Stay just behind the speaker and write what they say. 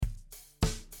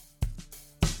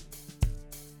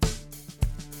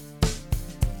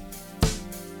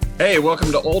Hey,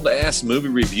 welcome to Old Ass Movie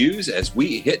Reviews as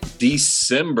we hit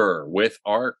December with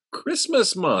our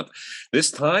Christmas month. This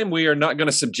time, we are not going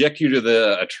to subject you to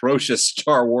the atrocious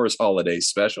Star Wars holiday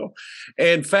special.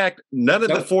 In fact, none of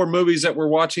the four movies that we're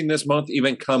watching this month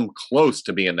even come close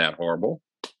to being that horrible.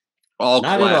 All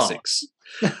Not classics.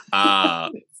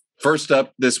 First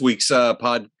up, this week's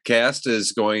podcast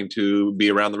is going to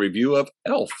be around the review of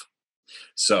Elf.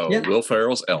 So, Will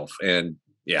Ferrell's Elf. And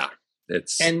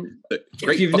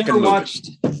if you've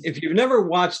never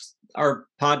watched our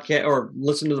podcast or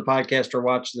listened to the podcast or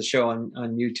watched the show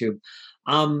on YouTube,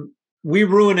 we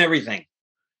ruin everything.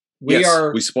 We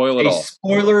spoil it all.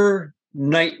 Spoiler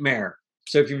nightmare.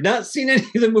 So if you've not seen any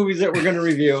of the movies that we're going to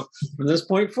review from this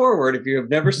point forward, if you have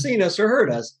never seen us or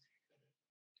heard us,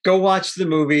 go watch the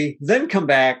movie, then come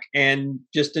back and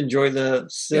just enjoy the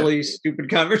silly, stupid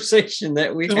conversation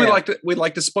that we have. We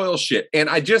like to spoil shit. And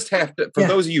I just have to, for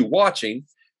those of you watching,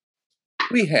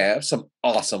 we have some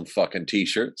awesome fucking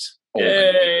t-shirts.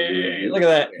 Yay! Look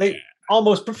at that.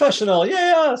 Almost professional.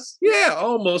 Yes. Yeah,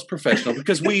 almost professional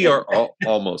because we are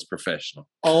almost professional.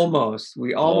 Almost.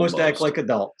 We almost act like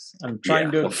adults. I'm trying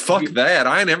to. Well, fuck that.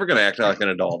 I ain't ever going to act like an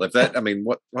adult. What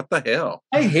the hell?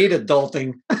 I hate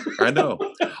adulting. I know.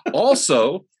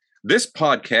 Also, this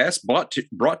podcast brought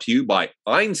to you by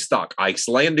Einstock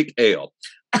Icelandic Ale.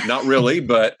 Not really,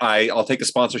 but I'll take a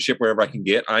sponsorship wherever I can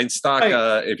get. Einstock,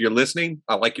 if you're listening,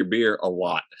 I like your beer a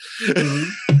lot.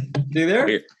 Mm-hmm. See there?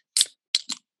 Here.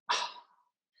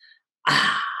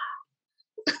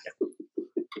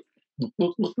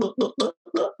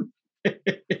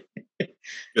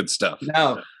 Good stuff.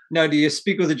 Now, do you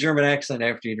speak with a German accent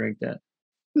after you drink that?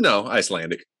 No,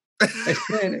 Icelandic.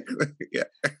 Icelandic. Yeah.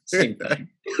 Same thing.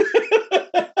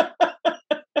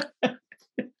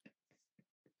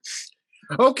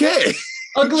 Okay.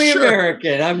 Ugly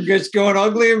American. I'm just going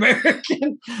ugly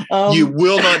American. You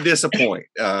will not disappoint.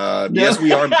 Yes,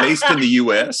 we are based in the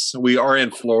U.S. We are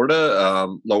in Florida,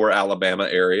 lower Alabama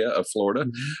area of Florida.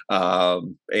 Mm-hmm.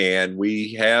 And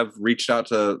we have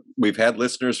we've had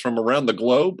listeners from around the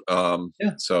globe.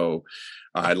 So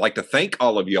I'd like to thank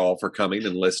all of y'all for coming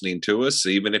and listening to us.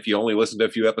 Even if you only listen to a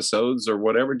few episodes or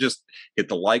whatever, just hit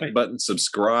the like button,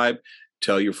 subscribe,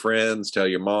 tell your friends, tell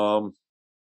your mom,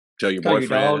 tell your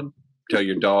boyfriend, tell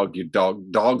your dog.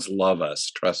 Dogs love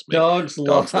us. Trust me. Dogs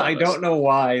love I don't know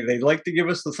why. They like to give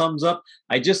us the thumbs up.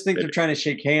 I just think they're trying to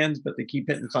shake hands, but they keep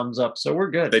hitting thumbs up. So we're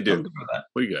good. They do.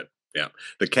 We're good. Yeah.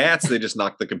 The cats, they just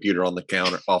knock the computer off the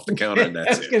counter, and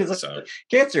that's it. So.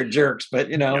 Cats are jerks, but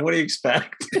what do you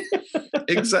expect?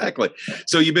 Exactly.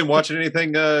 So you've been watching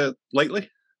anything lately?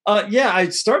 I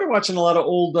started watching a lot of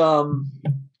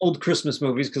old Christmas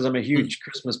movies because I'm a huge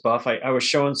Christmas buff. I was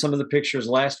showing some of the pictures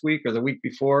last week or the week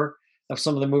before of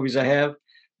some of the movies I have.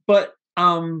 But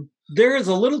there is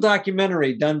a little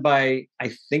documentary done by,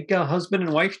 I think, a husband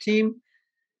and wife team,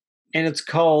 and it's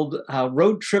called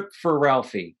Road Trip for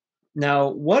Ralphie. Now,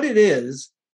 what it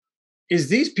is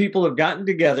these people have gotten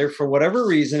together for whatever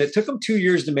reason. It took them 2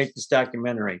 years to make this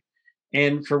documentary.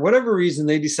 And for whatever reason,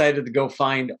 they decided to go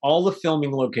find all the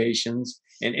filming locations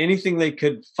and anything they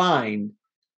could find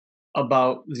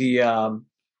about the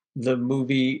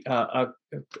movie A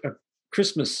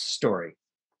Christmas Story,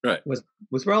 right?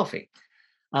 With Ralphie.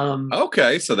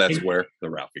 Okay, so that's where the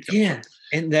Ralphie comes from.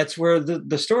 And that's where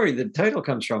the story, the title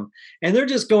comes from. And they're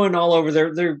just going all over.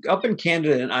 They're up in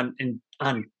Canada and in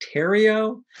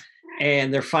Ontario,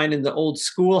 and they're finding the old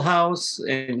schoolhouse.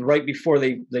 And right before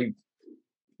they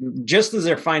just as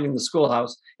they're finding the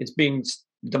schoolhouse, it's being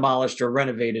demolished or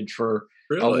renovated for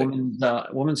a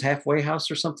woman's halfway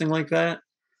house or something like that.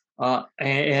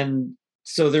 And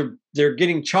so they're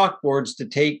getting chalkboards to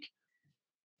take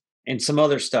and some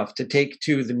other stuff to take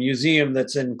to the museum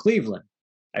that's in Cleveland.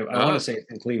 I want to say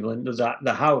it's in Cleveland,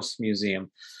 the House Museum.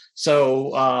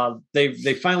 So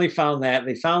they finally found that.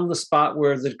 They found the spot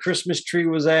where the Christmas tree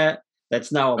was at.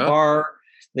 That's now a bar.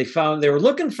 They were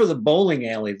looking for the bowling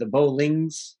alley, the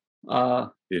Bowlings,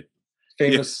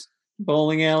 famous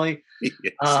bowling alley.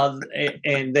 Yes.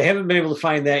 And they haven't been able to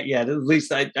find that yet. At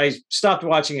least I stopped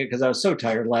watching it because I was so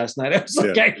tired last night. I was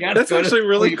like, I gotta That's actually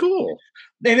really cool.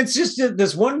 And it's just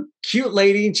this one cute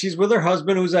lady, and she's with her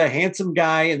husband, who's a handsome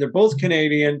guy, and they're both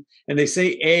Canadian, and they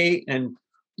say A and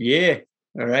yeah,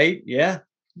 all right, yeah,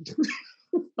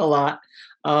 a lot.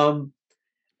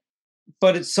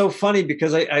 But it's so funny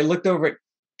because I looked over at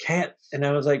Kat and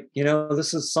I was like,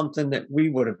 this is something that we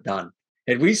would have done.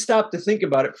 Had we stopped to think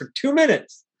about it for 2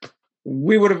 minutes,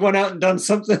 we would have went out and done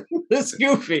something this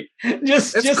goofy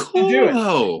just cool, to do it.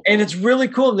 Though. And it's really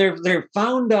cool. They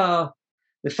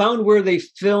found where they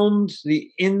filmed the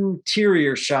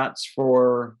interior shots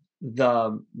for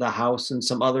the house and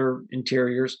some other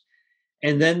interiors,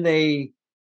 and then the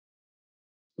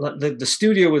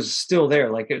studio was still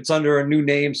there, like it's under a new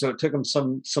name, so it took them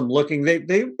some looking.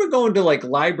 They were going to like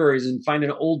libraries and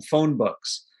finding old phone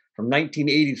books from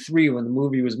 1983 when the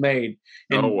movie was made,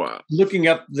 Oh and wow. looking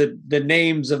up the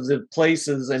names of the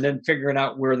places and then figuring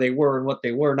out where they were and what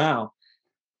they were now.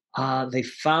 They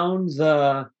found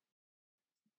the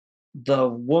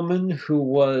woman who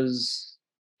was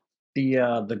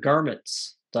the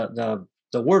garments, the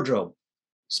wardrobe Oh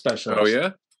specialist. yeah.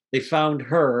 They found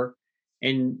her,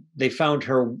 and they found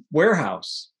her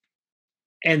warehouse,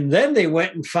 and then they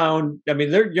went and found. I mean,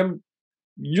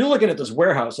 you're looking at this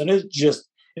warehouse, and it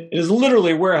is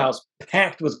literally a warehouse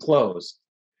packed with clothes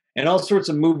and all sorts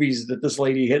of movies that this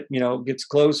lady gets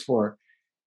clothes for.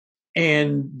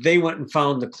 And they went and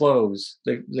found the clothes.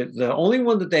 The only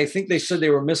one that they think they said they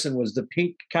were missing was the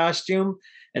pink costume,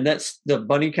 and that's the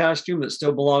bunny costume that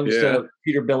still belongs Yeah. to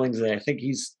Peter Billingsley. I think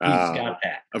he's got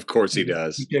that. Of course he He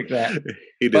does. took that.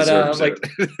 He But deserves like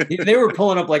it. they were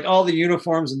pulling up like all the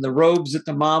uniforms and the robes that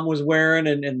the mom was wearing,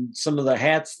 and some of the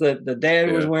hats that the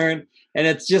dad was Yeah. wearing, and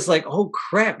it's just like, oh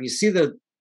crap! You see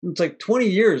it's like 20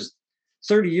 years,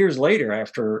 30 years later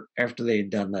after they had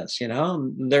done this,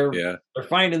 and they're Yeah.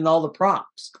 finding all the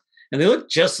props, and they look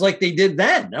just like they did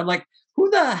then. I'm like, who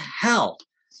the hell?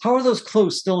 How are those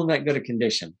clothes still in that good a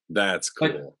condition? That's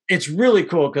But cool. it's really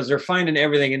cool because they're finding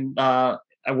everything. And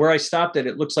where I stopped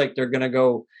it looks like they're going to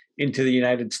go into the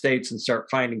United States and start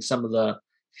finding some of the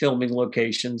filming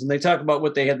locations. And they talk about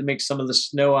what they had to make some of the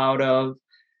snow out of.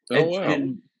 Oh wow.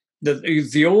 And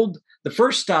the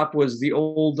first stop was the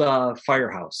old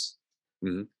firehouse,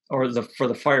 Mhm. or for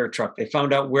the fire truck. They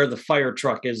found out where the fire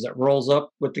truck is that rolls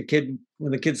up with the kid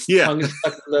when the kid's Yeah. tongue is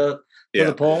stuck to Yeah.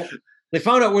 the pole. They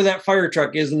found out where that fire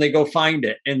truck is, and they go find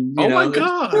it. And Oh my it's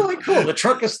God. really cool. The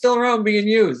truck is still around being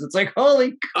used. It's like,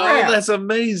 holy crap! Oh, that's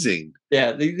amazing.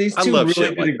 Yeah, these I two love really shit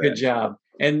did a like good that. job.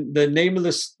 And the name of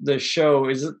the show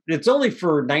it's only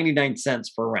for 99 cents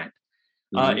for rent.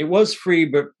 Mhm. It was free,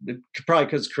 but probably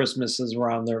because Christmas is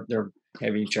around, they're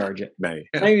having you charge it. Man.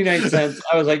 99 cents.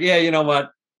 I was like, yeah, you know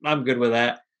what? I'm good with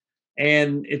that.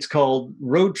 And it's called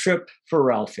Road Trip for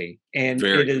Ralphie. And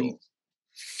Very it is cool.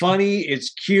 funny, it's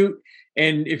cute.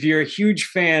 And if you're a huge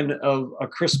fan of A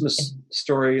Christmas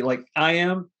Story like I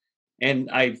am, and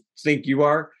I think you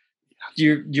are,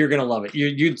 you're gonna love it.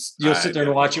 You'll sit there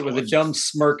and watch it with a dumb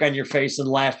smirk on your face and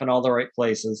laugh in all the right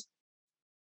places.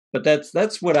 But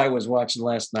that's what I was watching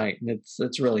last night, and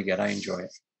it's really good. I enjoy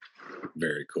it.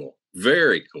 Very cool.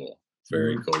 Very cool.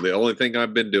 Very Mhm. cool. The only thing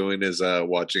I've been doing is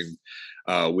watching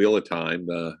Wheel of Time,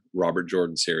 the Robert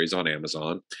Jordan series on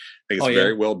Amazon. I think it's Oh, yeah.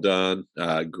 very well done.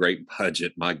 Great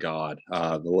budget. My God,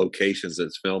 the locations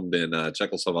it's filmed in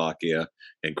Czechoslovakia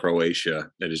and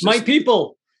Croatia. It is My just,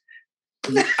 people.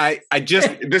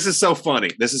 this is so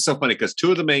funny. This is so funny because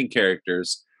two of the main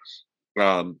characters,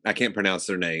 I can't pronounce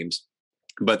their names,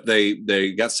 but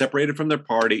they got separated from their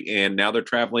party and now they're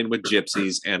traveling with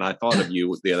gypsies. And I thought of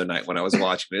you the other night when I was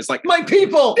watching it. It's like, My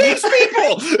people. these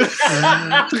people.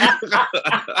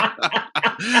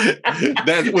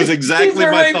 That was exactly These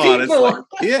are my my thought. It's people. like,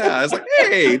 yeah, I was like,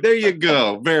 hey, there you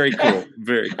go. Very cool.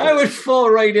 Very cool. I would fall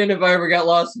right in if I ever got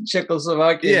lost in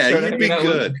Czechoslovakia. Yeah, and started you'd be hanging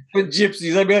out good. with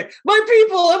gypsies. I'd be like, my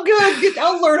people, I'm good.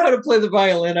 I'll learn how to play the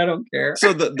violin. I don't care.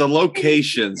 So the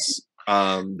locations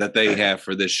that they have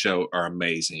for this show are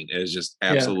amazing. It's just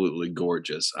absolutely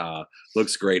gorgeous.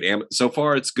 Looks great. So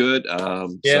far, it's good.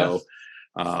 So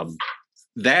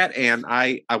that, and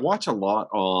I watch a lot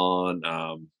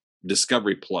on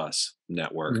Discovery Plus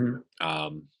network.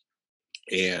 Mhm.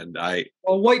 And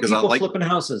White 'cause I people like- flipping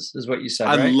houses is what you said,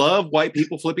 I right? love white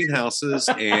people flipping houses,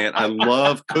 and I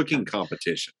love cooking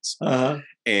competitions. Uh-huh.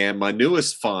 And my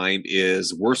newest find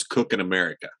is Worst Cook in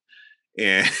America.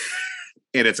 And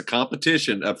and it's a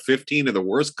competition of 15 of the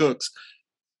worst cooks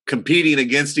competing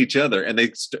against each other, and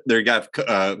they got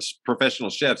professional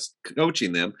chefs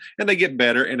coaching them, and they get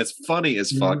better, and it's funny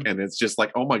as fuck, and it's just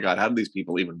like, oh my God, how do these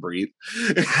people even breathe?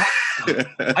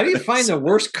 How do you find the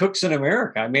worst cooks in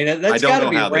America? I mean, that's don't got to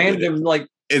know be how they did it. random. Like,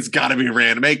 It's got to be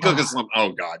random. Hey, cook us some.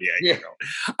 Oh God, yeah. Yeah. You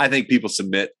know. I think people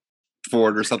submit for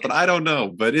it or something. I don't know,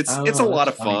 but it's Oh, a lot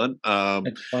of that's funny. fun.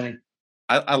 It's funny.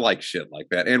 I like shit like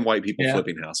that, and white people Yeah.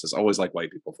 flipping houses. Always like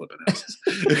white people flipping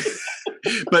houses.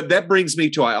 But that brings me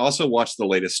to, I also watched the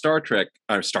latest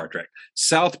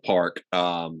South Park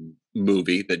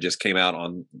movie that just came out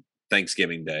on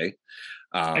Thanksgiving Day.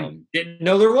 I didn't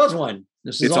know there was one.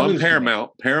 This is It's all on news to me.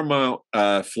 Paramount. Paramount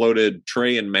floated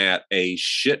Trey and Matt a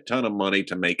shit ton of money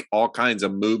to make all kinds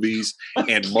of movies and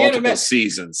can't multiple imagine.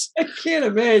 seasons. I can't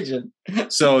imagine.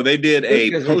 So they did a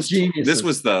Those guys are post. This geniuses.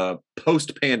 was the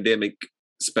post-pandemic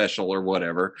special or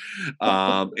whatever,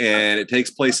 and it takes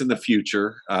place in the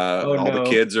future. Oh, all the no.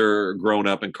 kids are grown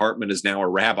up, and Cartman is now a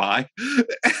rabbi.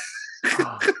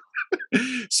 Oh,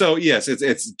 So yes,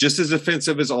 it's just as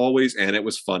offensive as always, and it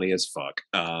was funny as fuck.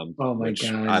 oh my Which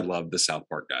God. I love the South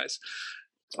Park guys.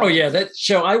 Oh yeah, that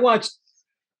show I watched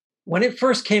when it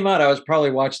first came out. I was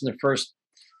probably watching the first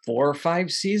 4 or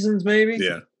 5 seasons, maybe.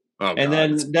 Yeah. Oh, And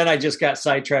God. then I just got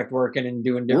sidetracked working and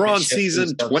doing different. We're on shifts and season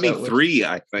stuff, so it was- 23,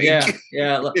 I think. Yeah,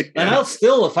 yeah. And I'll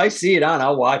still, if I see it on,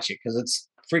 I'll watch it because it's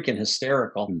freaking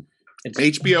hysterical. It's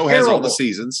HBO has all the terrible.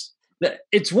 seasons.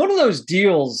 It's one of those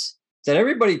deals that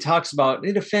everybody talks about.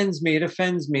 It offends me. It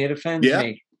offends me. It offends Yeah.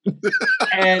 me.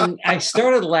 And I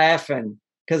started laughing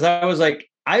because I was like,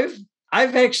 I've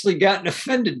actually gotten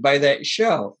offended by that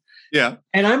show. Yeah.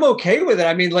 And I'm okay with it.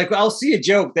 I mean, like, I'll see a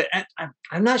joke that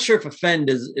I'm not sure if offend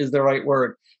is the right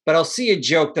word, but I'll see a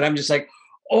joke that I'm just like,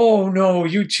 oh no,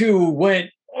 you two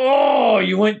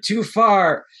you went too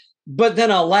far. But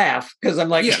then I'll laugh because I'm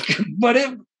like, Yeah. but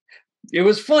it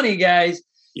was funny, guys.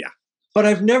 Yeah. But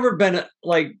I've never been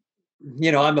like,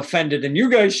 I'm offended and you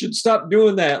guys should stop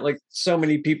doing that. Like so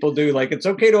many people do. Like, it's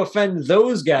okay to offend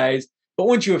those guys, but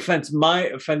once you offend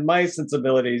my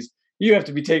sensibilities, you have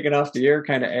to be taken off the air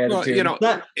kind of attitude. Well,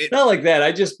 not like that.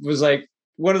 I just was like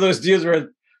one of those deals where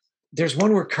there's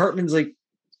one where Cartman's like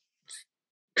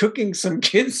cooking some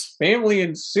kid's family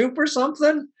in soup or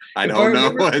something. I don't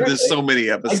know. There's so many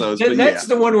episodes. But that's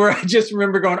the one where I just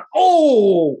remember going,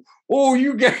 oh,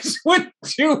 you guys went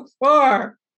too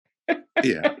far.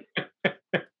 Yeah.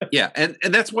 Yeah. And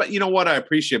that's what, what I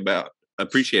appreciate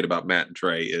about Matt and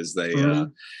Trey is they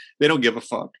don't give a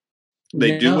fuck.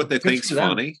 They do what they think's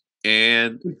funny.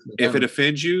 And if it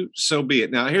offends you, so be it.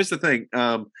 Now, here's the thing.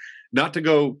 Not to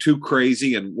go too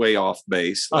crazy and way off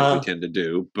base like we tend to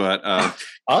do, but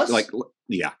us?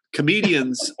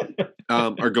 Comedians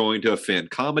are going to offend.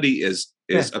 Comedy is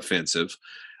offensive.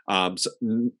 So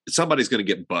somebody's going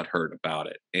to get butthurt about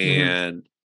it. And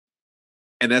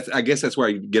I guess that's where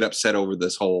you get upset over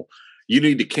this whole, you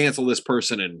need to cancel this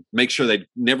person and make sure they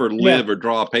never live or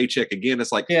draw a paycheck again.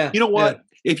 It's like, you know what? Yeah.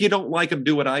 If you don't like them,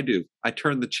 do what I do. I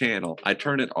turn the channel. I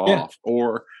turn it off.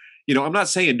 Or, I'm not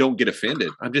saying don't get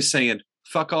offended. I'm just saying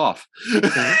fuck off.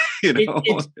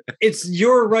 It's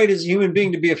your right as a human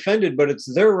being to be offended, but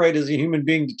it's their right as a human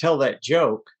being to tell that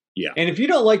joke. Yeah. And if you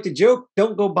don't like the joke,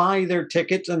 don't go buy their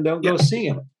tickets and don't go see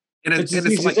them. And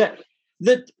it's like that.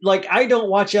 Like I don't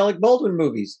watch Alec Baldwin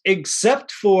movies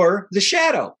except for The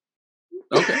Shadow.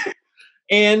 Okay.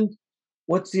 And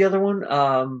what's the other one?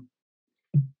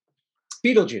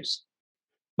 Beetlejuice.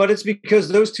 But it's because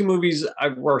those two movies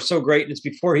were so great, and it's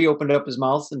before he opened up his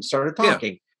mouth and started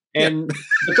talking. Yeah. And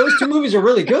but those two movies are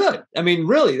really good. I mean,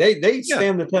 really, they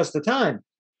stand the test of time.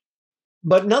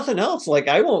 But nothing else. Like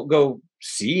I won't go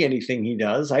see anything he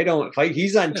does. I don't. If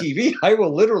he's on TV, I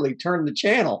will literally turn the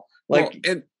channel. Like,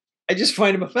 and I just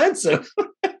find him offensive.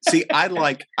 See, I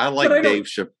like Dave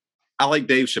Chappelle. I like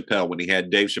Dave Chappelle when he had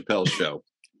Dave Chappelle's show,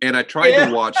 and I tried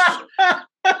to watch.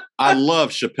 I love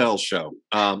Chappelle's show.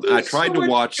 I tried to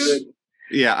watch. Good.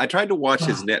 Yeah, I tried to watch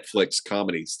his Netflix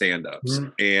comedy stand-ups,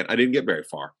 and I didn't get very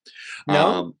far.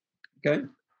 No. Okay.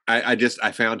 I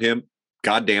found him.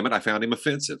 God damn it! I found him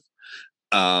offensive,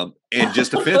 and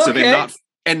just offensive,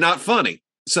 and not funny.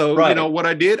 So you know what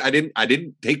I did? I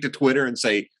didn't take to Twitter and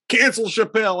say cancel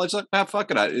Chappelle. It's like,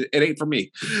 fuck it, it ain't for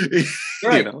me.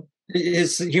 Right.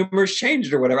 His humor's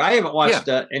changed or whatever. I haven't watched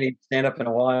any stand-up in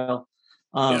a while.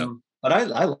 But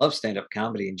I love stand-up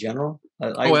comedy in general.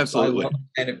 Absolutely. I love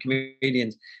stand-up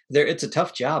comedians. It's a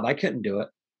tough job. I couldn't do it.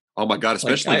 Oh my God,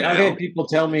 especially now. I've had people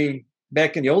tell me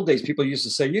back in the old days, people used to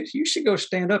say, you should go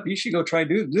stand up. You should go try to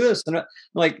do this. And I'm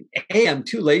like, hey, I'm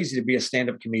too lazy to be a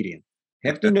stand-up comedian.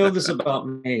 You have to know this about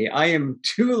me. I am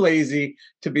too lazy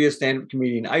to be a stand-up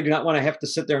comedian. I do not want to have to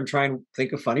sit there and try and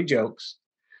think of funny jokes.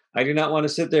 I do not want to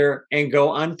sit there and go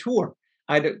on tour.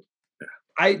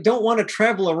 I don't want to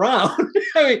travel around.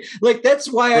 I mean, like, that's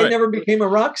why I never became a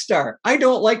rock star. I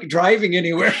don't like driving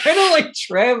anywhere. I don't like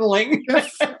traveling.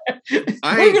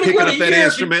 I ain't picking up that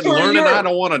instrument and learning I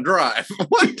don't want to drive.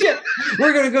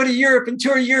 We're going to go to Europe and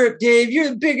tour Europe, Dave.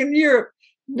 You're big in Europe.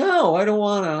 No, I don't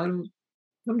want to.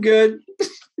 I'm good.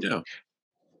 Yeah.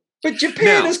 But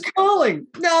Japan is calling.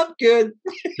 No, I'm good.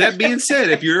 That being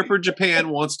said, if Europe or Japan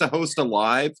wants to host a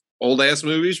live old ass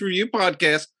movies review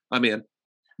podcast, I'm in.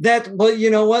 Well,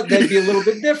 you know what? That'd be a little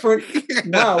bit different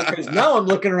now, because now I'm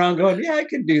looking around going, yeah, I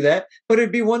could do that. But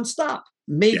it'd be one stop,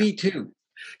 maybe two.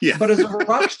 Yeah. But as a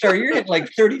rock star, you're at like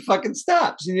 30 fucking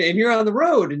stops and you're on the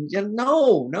road. And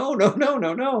no.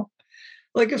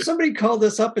 Like if somebody called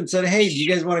us up and said, "Hey, do you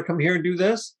guys want to come here and do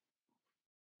this?"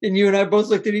 And you and I both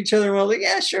looked at each other and we're like,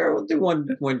 "Yeah, sure, we'll do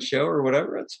one show or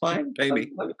whatever. It's fine.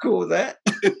 Maybe. I'm cool with that."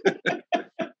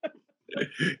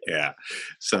 Yeah.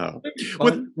 So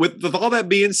with all that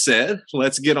being said,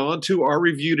 let's get on to our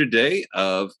review today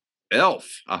of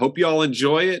Elf. I hope you all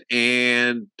enjoy it.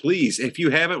 And please, if you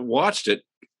haven't watched it,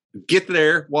 get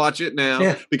there, watch it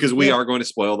now, because we are going to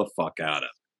spoil the fuck out of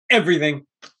everything.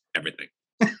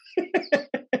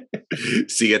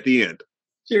 See you at the end.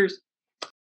 Cheers.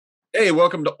 Hey,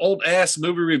 welcome to Old Ass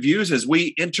Movie Reviews as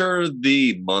we enter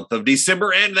the month of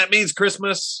December, and that means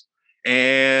Christmas.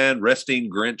 And resting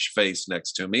Grinch face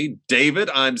next to me, David.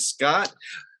 I'm Scott.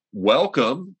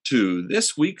 Welcome to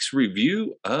this week's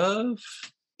review of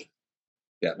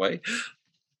that way.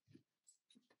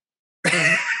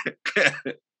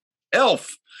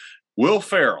 Elf, Will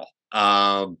Ferrell.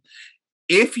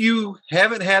 If you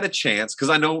haven't had a chance, because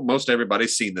I know most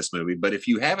everybody's seen this movie, but if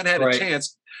you haven't had a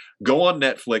chance, go on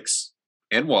Netflix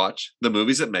and watch The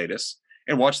Movies That Made Us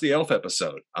and watch the Elf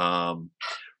episode.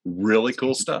 Really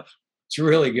cool stuff. It's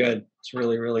really good. It's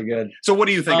really, really good. So what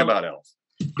do you think about Elf?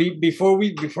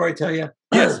 Before I tell you,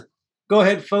 yes, go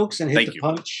ahead, folks, and hit the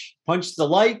punch. Punch the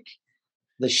like,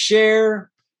 the share,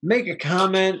 make a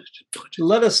comment.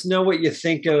 Let us know what you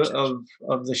think of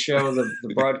the show,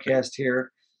 the broadcast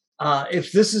here.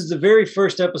 If this is the very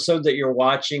first episode that you're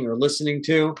watching or listening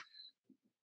to,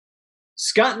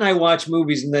 Scott and I watch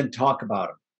movies and then talk about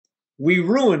them. We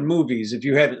ruin movies if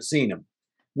you haven't seen them.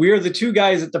 We are the two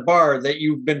guys at the bar that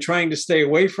you've been trying to stay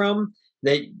away from,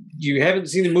 that you haven't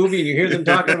seen the movie and you hear them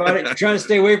talking about it. You're trying to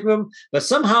stay away from them, but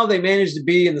somehow they manage to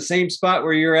be in the same spot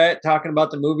where you're at, talking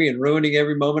about the movie and ruining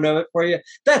every moment of it for you.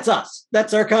 That's us.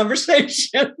 That's our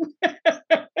conversation.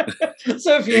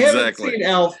 So if you haven't seen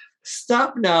Elf,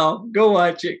 stop now, go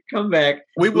watch it, come back.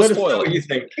 We will let spoil us know what you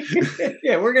think.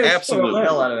 Yeah, we're going to spoil the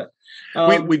hell out of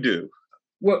it. We do.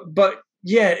 But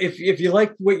yeah, if you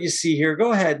like what you see here,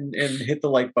 go ahead and hit the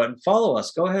like button. Follow us.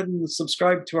 Go ahead and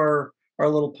subscribe to our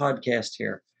little podcast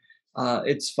here.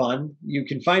 It's fun. You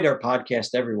can find our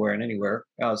podcast everywhere and anywhere.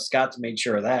 Scott's made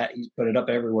sure of that. He's put it up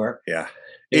everywhere. Yeah.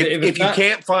 If you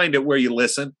can't find it where you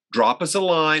listen, drop us a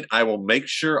line. I will make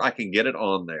sure I can get it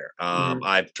on there.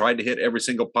 I've tried to hit every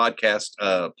single podcast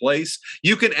place.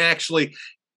 You can actually,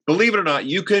 believe it or not,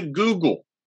 you can Google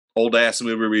Old Ass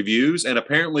Movie Reviews, and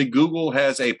apparently Google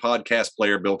has a podcast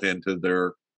player built into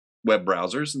their web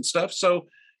browsers and stuff. So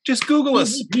just Google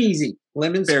us. Easy.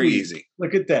 Lemon Very squeeze. easy.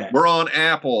 Look at that. We're on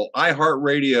Apple,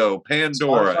 iHeartRadio,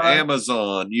 Pandora, Spotify.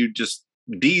 Amazon,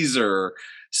 Deezer,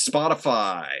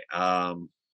 Spotify. And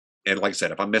like I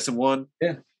said, if I'm missing one,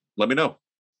 let me know.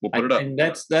 We'll put it up. And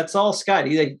that's all Scott.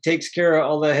 He takes care of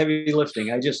all the heavy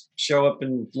lifting. I just show up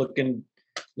and look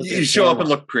you show up and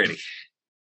look pretty.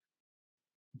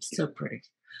 So pretty.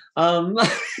 I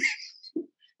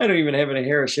don't even have any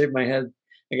hair to shave my head.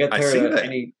 I got tired of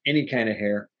any kind of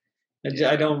hair.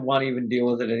 I don't want to even deal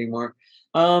with it anymore.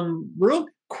 Real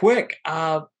quick,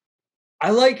 I'm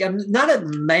not a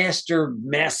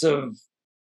massive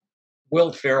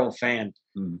Will Ferrell fan,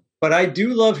 but I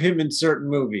do love him in certain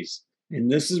movies.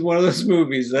 And this is one of those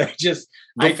movies that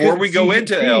Before we go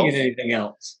into Elf, anything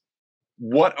else.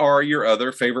 What are your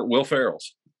other favorite Will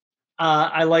Ferrells?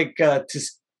 I like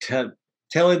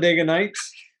Talladega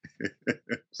Nights.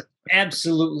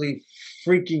 Absolutely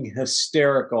freaking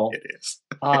hysterical. It is.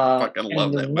 I fucking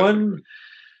love that movie.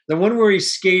 The one where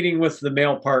he's skating with the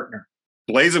male partner.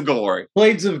 Blades of Glory.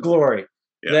 Blades of Glory.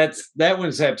 Yeah. That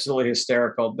one's absolutely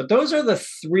hysterical. But those are the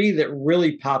three that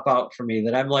really pop out for me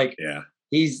that I'm like,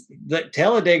 the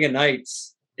Talladega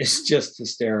Nights is just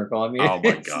hysterical. I mean, oh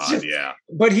my God, yeah.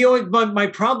 But my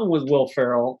problem with Will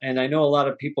Ferrell, and I know a lot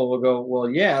of people will go, well,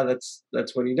 yeah, that's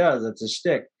what he does. That's a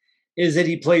shtick, is that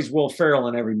he plays Will Ferrell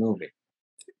in every movie.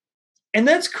 And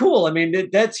that's cool. I mean,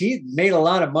 he made a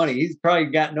lot of money. He's probably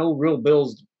got no real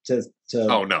bills to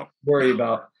worry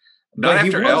about. Not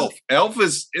after Elf. Elf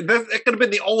that could have been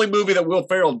the only movie that Will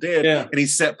Ferrell did, and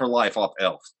he's set for life off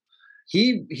Elf.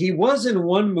 He was in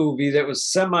one movie that was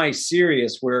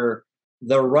semi-serious where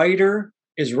the writer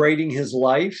is writing his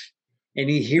life and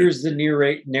he hears the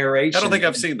narration. I don't think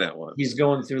I've seen that one. He's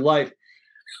going through life.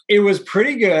 It was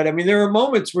pretty good. I mean, there are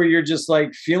moments where you're just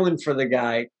like feeling for the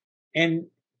guy, and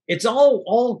it's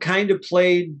all kind of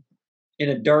played in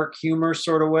a dark humor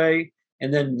sort of way,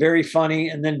 and then very funny,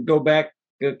 and then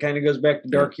it kind of goes back to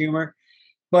dark humor.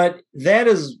 But that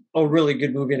is a really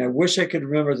good movie, and I wish I could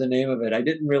remember the name of it. I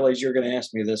didn't realize you were going to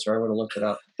ask me this, or I would have looked it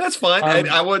up. That's fine. I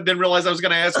didn't realize I was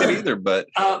going to ask it either. But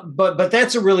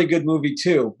that's a really good movie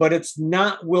too. But it's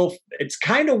not Will. It's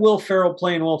kind of Will Ferrell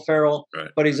playing Will Ferrell,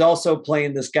 but he's also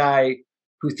playing this guy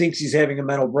who thinks he's having a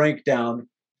mental breakdown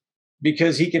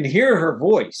because he can hear her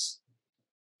voice.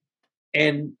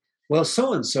 And well,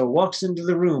 so and so walks into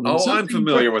the room. Oh, I'm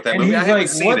familiar with that movie. I haven't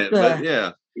seen it, but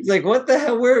yeah. He's like, what the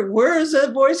hell? Where is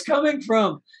that voice coming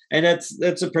from? And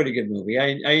that's a pretty good movie.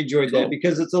 I enjoyed that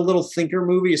because it's a little thinker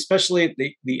movie, especially at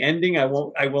the ending. I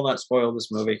will not spoil this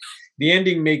movie. The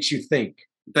ending makes you think.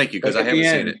 Thank you, because I haven't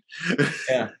seen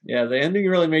it. Yeah. The ending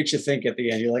really makes you think at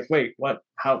the end. You're like, wait, what?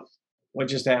 How? What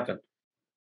just happened?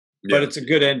 Yeah. But it's a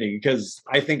good ending because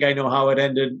I think I know how it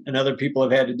ended, and other people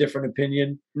have had a different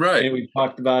opinion. Right. And we've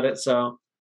talked about it. So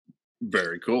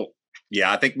very cool.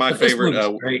 Yeah, I think my favorite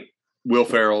Will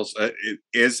Ferrell's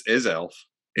is Elf,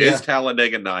 is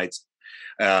Talladega Nights.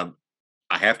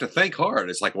 I have to think hard.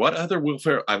 It's like, what other Will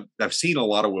Ferrell? I've seen a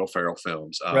lot of Will Ferrell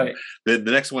films. Right. The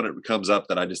next one that comes up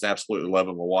that I just absolutely love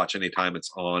and will watch anytime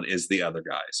it's on is The Other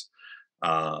Guys.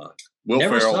 Will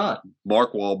Ferrell,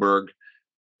 Mark Wahlberg.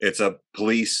 It's a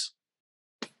police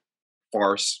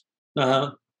farce.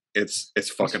 It's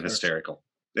fucking hysterical.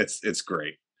 It's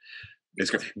great. It's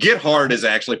great. Get Hard is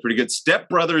actually pretty good. Step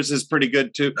Brothers is pretty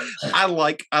good too. I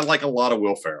like a lot of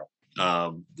Will Ferrell.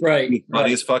 Right.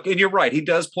 Funny as fuck. And you're right. He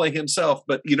does play himself,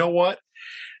 but you know what?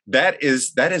 That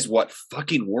is what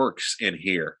fucking works in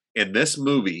here. In this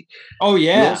movie. Oh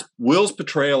yeah. Will's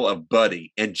portrayal of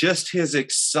Buddy and just his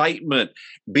excitement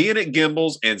being at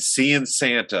Gimbel's and seeing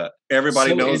Santa.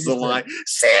 Everybody knows the line,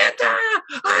 Santa,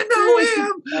 I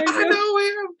know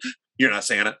him. You're not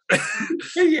Santa.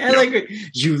 Yeah, like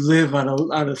you live on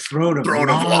a throne of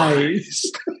lies.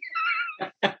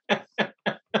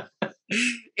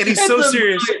 And he's so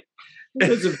serious.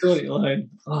 That's a brilliant line.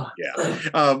 Oh.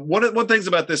 Yeah. One of the things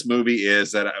about this movie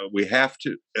is that we have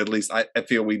to, at least I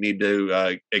feel we need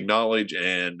to acknowledge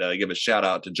and give a shout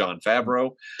out to Jon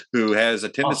Favreau, who has a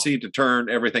tendency to turn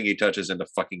everything he touches into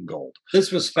fucking gold.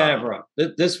 This was Favreau.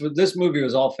 This movie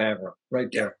was all Favreau right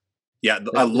there. Yeah.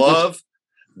 I love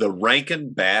the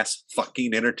Rankin Bass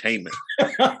fucking entertainment.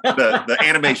 the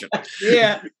animation.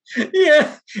 Yeah.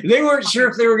 They weren't sure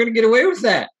if they were going to get away with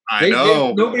that. I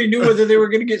know. Nobody knew whether they were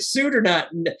going to get sued or not.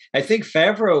 And I think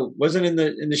Favreau wasn't in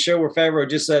the show where Favreau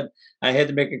just said, I had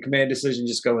to make a command decision,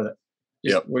 just go with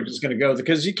it. We're just going to go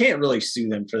because you can't really sue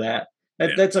them for that.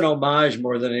 That's an homage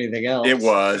more than anything else. It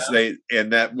was.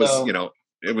 That was,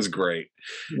 it was great.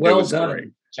 Well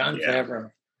done, Jon Favreau.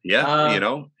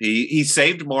 Yeah, he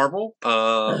saved Marvel.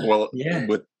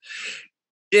 With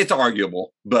it's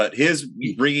arguable, but his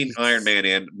bringing Iron Man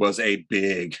in was a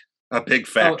big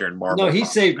factor in Marvel. No, he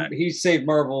saved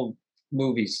Marvel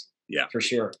movies. Yeah, for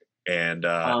sure. And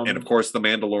of course, The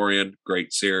Mandalorian,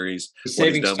 great series.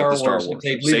 Saving Star Wars.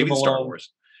 Saving Star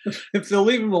Wars. If they'll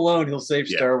leave him alone, he'll save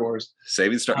Star Wars.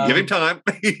 Saving Star. Give him time.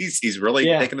 He's really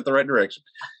taking it the right direction.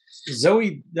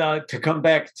 Zoe, to come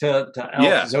back to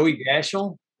Elf, Zoe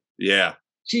Deschanel. Yeah.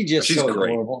 She's so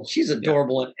adorable. She's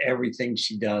adorable in everything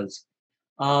she does.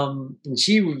 And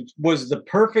she was the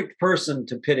perfect person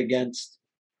to pit against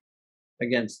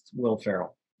Will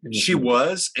Ferrell. She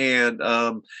was, and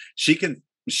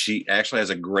she actually has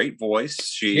a great voice.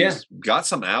 She's got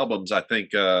some albums, I think.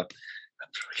 I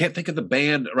can't think of the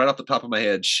band right off the top of my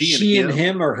head. She and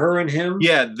him, or Her and Him.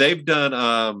 Yeah, they've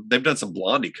done some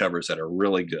Blondie covers that are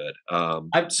really good.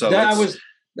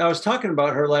 I was talking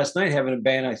about her last night having a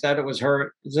band. I thought it was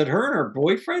her. Is it her and her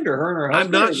boyfriend, or her and her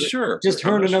husband? I'm not sure. Just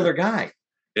her and another guy.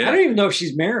 Yeah. I don't even know if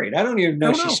she's married. I don't even know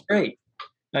if she's straight.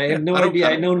 I have no idea.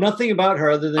 I know nothing about her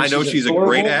other than I know she's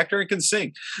adorable. A great actor and can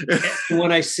sing.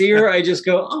 When I see her, I just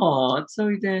go, "Oh, it's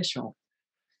Zoe Deschanel."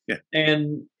 Yeah,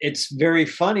 and it's very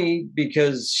funny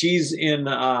because she's in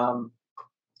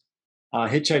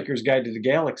Hitchhiker's Guide to the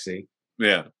Galaxy.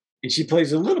 Yeah. And she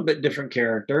plays a little bit different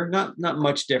character, not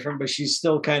much different, but she's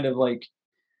still kind of like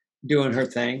doing her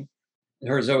thing,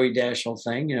 her Zoe Deschanel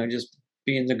thing, just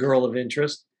being the girl of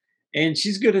interest. And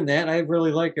she's good in that. I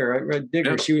really like her. I dig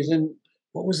her. She was in,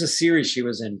 what was the series she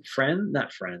was in?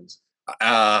 Not Friends.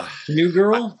 New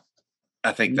Girl?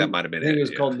 I think that might have been it. I think it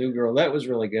was called New Girl. That was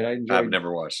really good. I've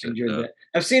never watched it. That.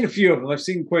 I've seen a few of them. I've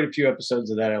seen quite a few episodes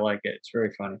of that. I like it. It's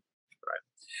very funny.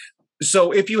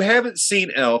 So if you haven't seen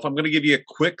Elf, I'm going to give you a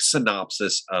quick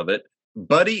synopsis of it.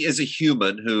 Buddy is a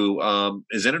human who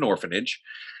is in an orphanage,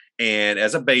 and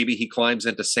as a baby, he climbs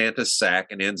into Santa's sack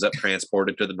and ends up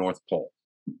transported to the North Pole.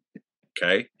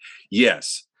 Okay?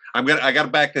 Yes. I got to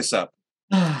back this up.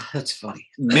 That's funny.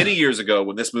 Many years ago,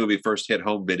 when this movie first hit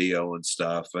home video and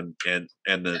stuff, and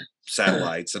the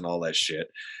satellites and all that shit,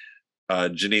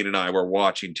 Janine and I were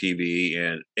watching TV,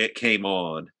 and it came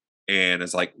on, and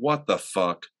it's like, what the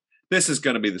fuck? This is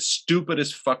going to be the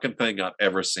stupidest fucking thing I've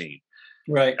ever seen.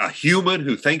 Right. A human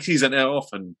who thinks he's an elf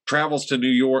and travels to New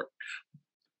York.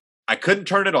 I couldn't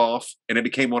turn it off, and it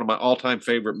became one of my all-time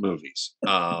favorite movies.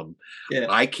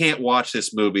 I can't watch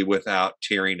this movie without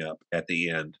tearing up at the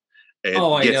end.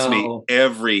 It gets me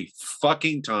every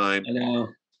fucking time. I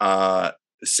know.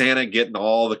 Santa getting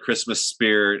all the Christmas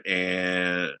spirit,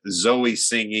 and Zoe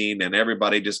singing, and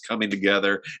everybody just coming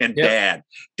together, and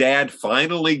Dad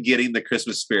finally getting the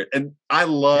Christmas spirit. And I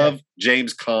love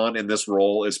James Caan in this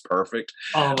role is perfect.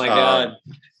 Oh my God.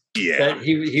 Yeah.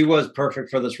 He was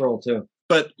perfect for this role too.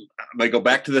 But I'm going to go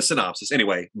back to the synopsis.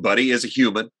 Anyway, Buddy is a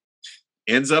human,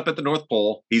 ends up at the North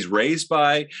Pole. He's raised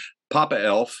by Papa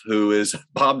Elf, who is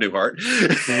Bob Newhart.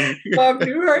 Bob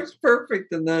Newhart's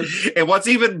perfect in this. And what's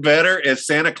even better is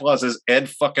Santa Claus is Ed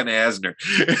fucking Asner.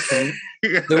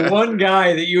 The one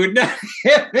guy that you would not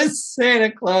have as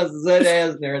Santa Claus is Ed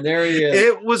Asner, and there he is.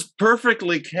 It was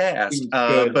perfectly cast.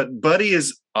 But Buddy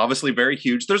is obviously very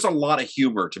huge. There's a lot of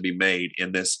humor to be made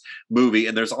in this movie,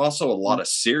 and there's also a lot of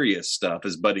serious stuff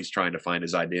as Buddy's trying to find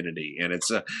his identity. And it's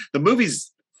the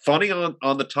movie's funny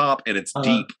on the top, and it's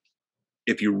deep.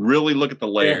 If you really look at the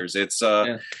layers, it's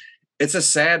a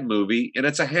sad movie, and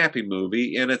it's a happy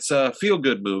movie, and it's a feel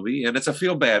good movie, and it's a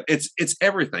feel bad. It's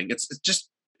everything. It's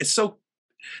so.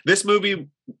 This movie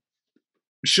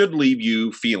should leave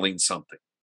you feeling something.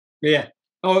 Yeah.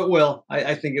 Oh, it will.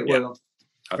 I think it will.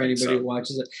 For anybody who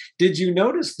watches it. Did you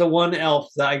notice the one elf?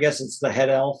 I guess it's the head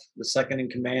elf, the second in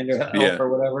command elf or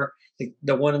whatever.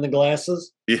 The one in the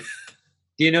glasses. Yeah.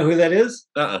 Do you know who that is?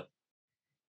 The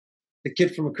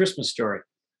kid from A Christmas Story.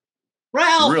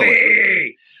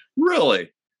 Ralphie!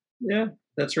 Really? Yeah,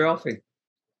 that's Ralphie.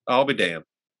 I'll be damned.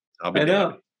 I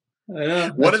know.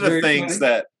 One of the things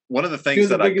that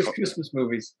the biggest Christmas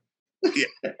movies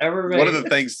ever made. One of the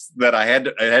things that I had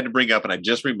to bring up, and I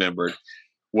just remembered,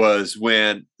 was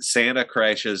when Santa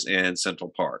crashes in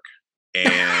Central Park,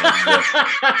 and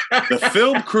the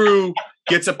film crew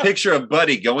gets a picture of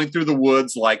Buddy going through the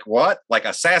woods like what? Like a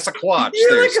Sasquatch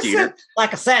there, Skeeter.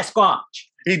 Like a Sasquatch.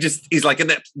 He's like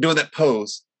doing that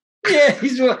pose. Yeah,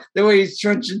 he's the way he's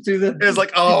trudging through the. It's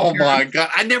like, oh my God.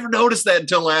 I never noticed that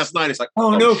until last night. It's like,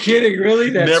 oh no kidding,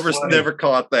 really? That's never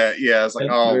caught that. Yeah, it's like,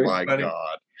 that's my funny.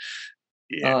 God.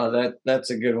 Yeah. Oh, that's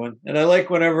a good one. And I like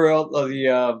whenever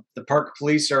the park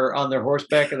police are on their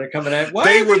horseback and they're coming at.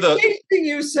 Why are they chasing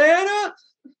you, Santa?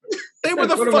 They were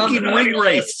the fucking ring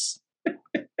race.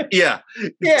 Yeah.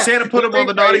 Santa put him on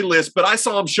the naughty list, but I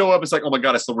saw him show up. It's like, oh my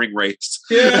God, it's the ring race.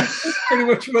 Yeah, pretty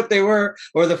much what they were,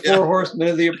 or the four horsemen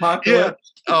of the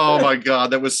apocalypse. Yeah. Oh my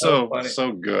God, that was so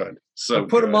good. So I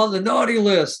put them on the naughty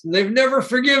list. And they've never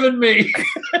forgiven me.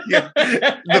 Yeah.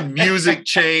 The music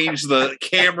changed, the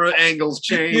camera angles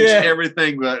changed,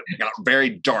 everything got very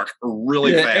dark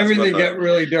really fast. Everything got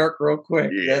really dark real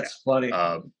quick. Yeah. That's funny.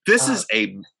 This is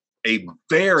a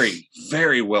very,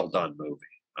 very well done movie.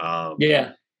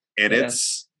 And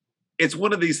it's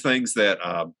one of these things that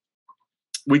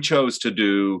we chose to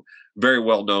do very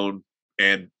well known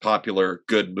and popular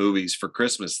good movies for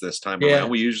Christmas this time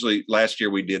around. We usually last year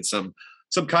we did some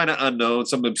kind of unknown,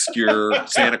 some obscure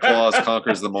Santa Claus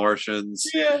Conquers the Martians.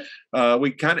 Yeah. We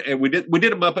did a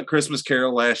Muppet Christmas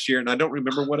Carol last year, and I don't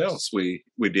remember what else we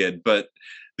did, but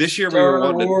this year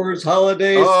Star Wars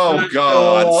Holidays. Oh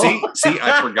God! See,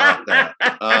 I forgot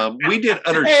that. We did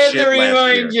utter shit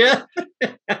last year.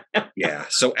 Yeah.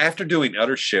 So after doing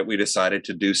utter shit, we decided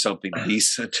to do something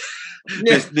decent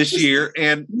this year,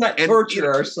 and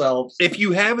torture ourselves. If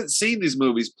you haven't seen these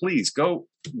movies, please go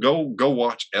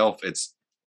watch Elf. It's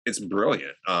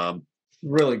brilliant.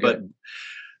 Really good.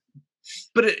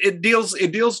 But it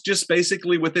deals just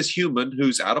basically with this human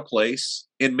who's out of place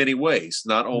in many ways,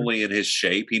 not only in his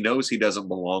shape. He knows he doesn't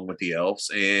belong with the elves,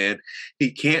 and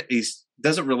he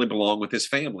doesn't really belong with his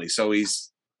family. So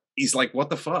he's like, what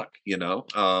the fuck, you know?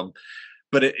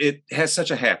 But it has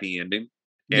such a happy ending.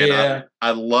 And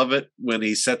I love it when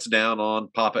he sets down on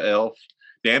Papa Elf,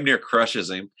 damn near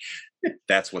crushes him.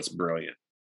 That's what's brilliant.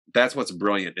 That's what's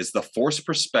brilliant is the forced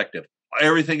perspective.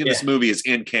 Everything in this movie is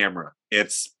in camera.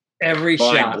 It's every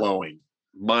shot.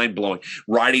 Mind blowing.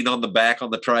 Riding on the back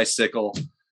on the tricycle,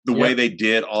 the way they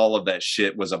did all of that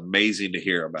shit was amazing to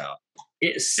hear about.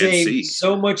 It saved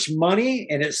so much money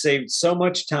and it saved so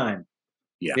much time.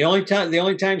 Yeah. The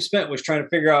only time spent was trying to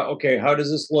figure out, okay, how does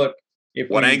this look?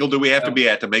 What angle do we have to be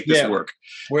at to make this work?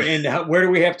 Where do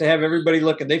we have to have everybody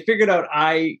looking? They figured out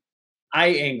eye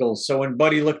angles. So when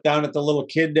Buddy looked down at the little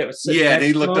kid that was sitting and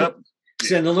he looked up.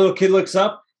 And the little kid looks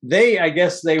up. I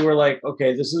guess they were like,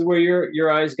 okay, this is where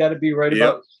your eyes got to be right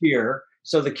about here.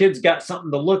 So the kid's got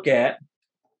something to look at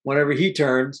whenever he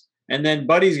turns, and then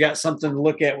Buddy's got something to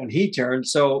look at when he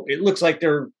turns. So it looks like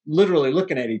they're literally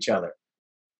looking at each other.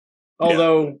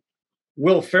 Although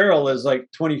Will Ferrell is like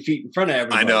 20 feet in front of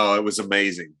everybody. I know, it was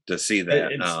amazing to see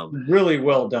that. It's really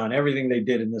well done. Everything they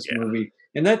did in this movie,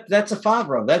 and that's a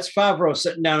Favreau. That's Favreau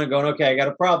sitting down and going, "Okay, I got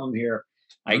a problem here.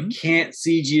 I can't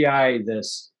CGI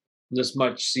this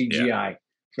much CGI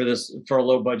for a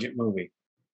low budget movie.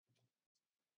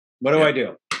 What do I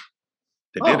do?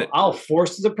 They did it. I'll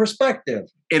force the perspective,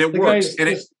 and it works. And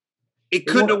it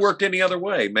couldn't have worked any other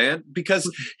way, man. Because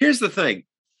here's the thing,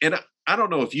 and I don't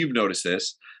know if you've noticed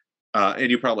this.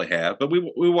 And you probably have, but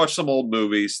we watch some old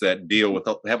movies that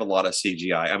have a lot of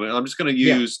CGI. I mean, I'm just going to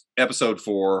use Episode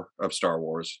 4 of Star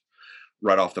Wars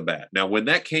right off the bat. Now, when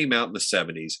that came out in the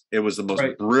 70s, it was the most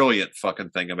brilliant fucking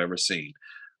thing I've ever seen.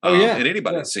 And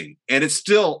anybody's seen, and it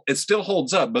still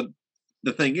holds up. But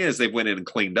the thing is, they went in and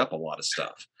cleaned up a lot of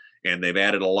stuff, and they've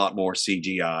added a lot more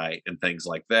CGI and things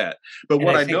like that. But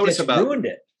what I noticed about ruined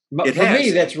it. For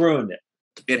me, that's ruined it.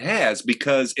 It has,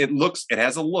 because it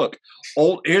has a look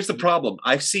old. Here's the problem.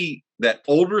 I see that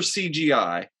older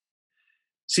CGI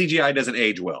doesn't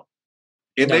age well.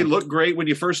 It may look great when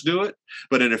you first do it,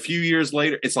 but in a few years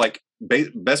later, it's like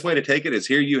best way to take it is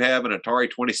here you have an Atari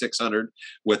 2600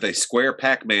 with a square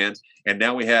Pac-Man, and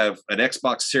now we have an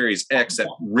Xbox Series X that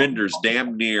renders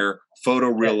damn near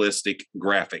photorealistic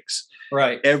graphics.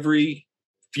 Right. Every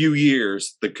few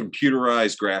years, the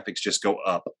computerized graphics just go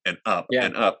up and up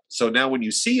and up. So now when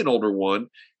you see an older one,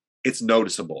 it's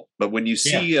noticeable. But when you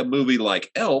see a movie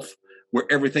like Elf, where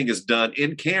everything is done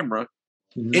in camera,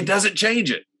 it doesn't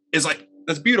change it. It's like,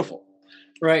 that's beautiful.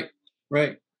 Right.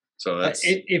 So that's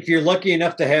if you're lucky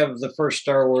enough to have the first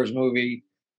Star Wars movie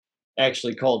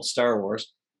actually called Star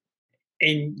Wars,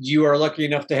 and you are lucky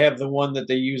enough to have the one that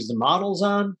they use the models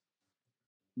on,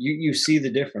 you see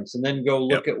the difference. And then go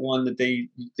look at one that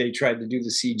they tried to do the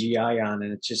CGI on,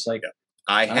 and it's just like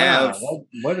I have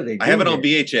what do they do? I have it on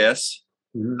VHS.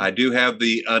 I do have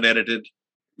the unedited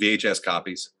VHS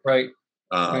copies. Right.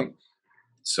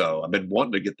 So I've been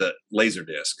wanting to get the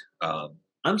Laserdisc.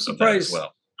 I'm surprised.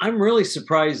 I'm really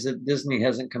surprised that Disney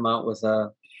hasn't come out with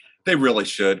a. They really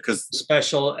should, because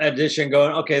special edition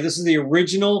going. Okay, this is the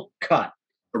original cut.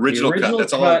 Original cut.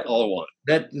 That's all I want.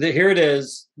 Here it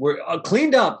is. We're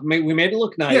cleaned up. We made it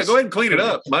look nice. Yeah, go ahead and clean it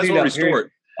up. Might as well restore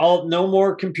it. No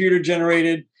more computer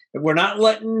generated. We're not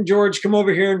letting George come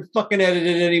over here and fucking edit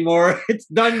it anymore. It's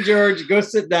done, George. Go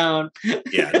sit down.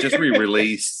 Yeah, just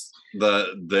re-release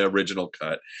the original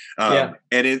cut. And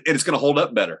it's going to hold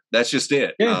up better. That's just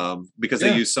it. Because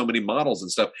they use so many models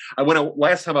and stuff.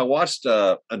 Last time I watched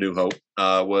A New Hope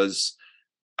I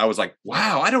was like,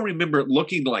 wow, I don't remember it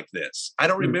looking like this. I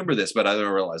don't remember this, but I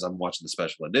don't realize I'm watching the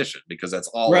special edition, because that's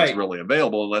all that's really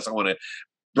available, unless I want to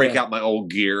break out my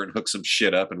old gear and hook some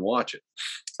shit up and watch it.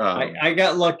 I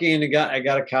got lucky and I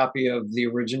got a copy of the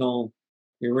original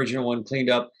one cleaned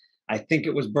up. I think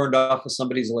it was burned off with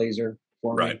somebody's laser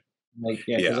for me.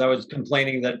 Because I was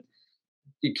complaining that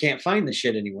you can't find the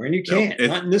shit anywhere, and you can't.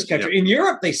 Not in this country. In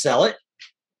Europe, they sell it.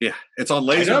 Yeah, it's on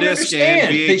Laserdisc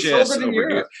and VHS they sold it in over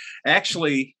Europe. Here.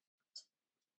 Actually,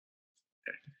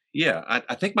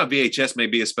 I think my VHS may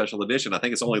be a special edition. I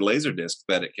think it's only Laserdisc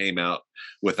that it came out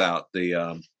without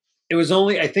the. It was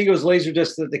only, I think it was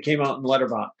Laserdisc that they came out in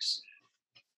letterbox.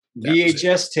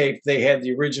 VHS tape, they had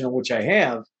the original, which I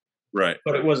have. Right.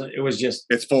 But it wasn't. It was just.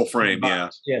 It's full frame.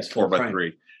 Yes,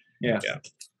 4x3. Yeah.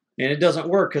 And it doesn't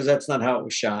work because that's not how it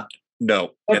was shot.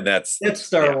 No, and that's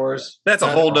Star Wars. That's a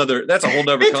whole nother. That's a whole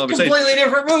nother conversation. Completely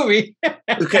different movie.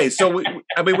 Okay, so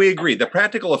we agree. The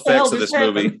practical effects of this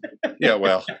movie. Yeah,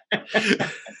 well,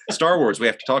 Star Wars. We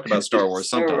have to talk about Star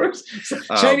Wars sometimes.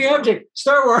 Shiny object.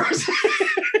 Star Wars.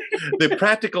 The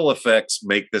practical effects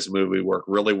make this movie work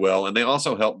really well, and they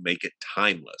also help make it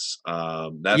timeless.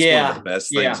 That's one of the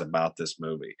best things about this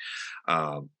movie.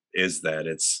 Is that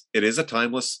it is a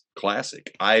timeless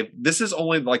classic. This is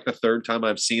only like the third time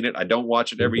I've seen it. I don't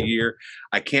watch it every year.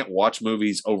 I can't watch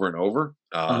movies over and over.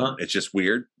 It's just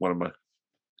weird.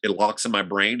 It locks in my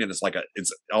brain, and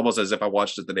it's almost as if I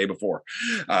watched it the day before.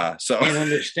 So I can't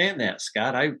understand that,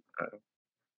 Scott. I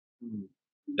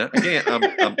can't.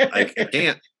 I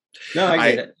can't. No,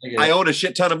 I get it. I own a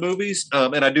shit ton of movies,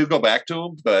 and I do go back to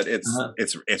them, but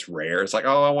it's rare. It's like,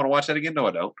 oh, I want to watch that again. No,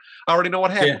 I don't. I already know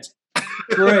what happens. Yeah.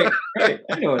 Right.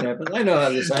 I know what happens. I know how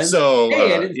this ends. So,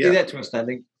 I didn't see that twist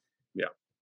ending. Yeah.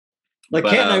 Like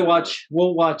Kat and I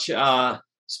we'll watch,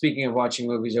 speaking of watching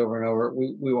movies over and over,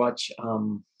 we watch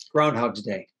Groundhog's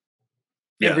Day.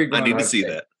 Yeah, I need to see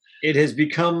that. It has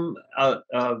become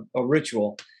a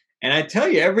ritual. And I tell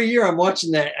you, every year I'm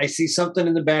watching that, I see something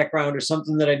in the background or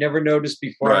something that I never noticed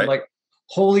before. Right. I'm like,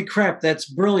 holy crap, that's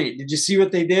brilliant. Did you see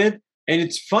what they did? And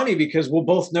it's funny because we'll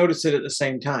both notice it at the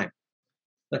same time.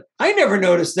 Like, I never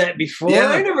noticed that before. Yeah.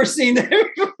 I never seen that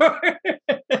before.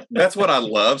 That's what I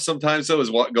love sometimes, though, is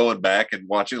going back and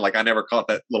watching. Like, I never caught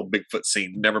that little Bigfoot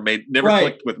scene. Never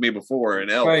clicked with me before in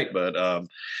Elk. Right. But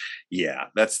yeah,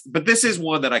 but this is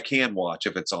one that I can watch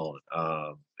if it's on.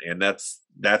 And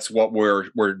that's what we're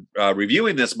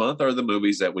reviewing this month, are the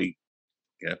movies that we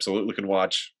absolutely can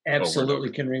watch.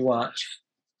 Absolutely can rewatch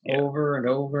over and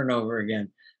over and over again.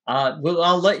 Well,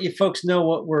 I'll let you folks know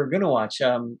what we're going to watch.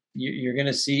 You're going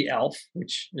to see Elf,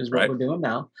 which is what we're doing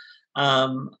now.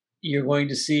 You're going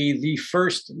to see the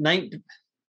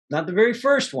not the very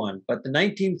first one, but the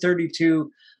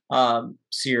 1932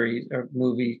 series or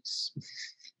movie.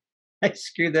 I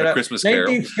screwed that up. Christmas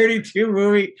Carol. 1932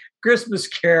 movie, Christmas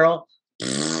Carol.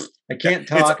 I can't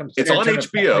talk. It's on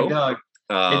HBO.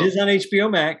 It is on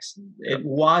HBO Max.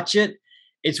 Watch it.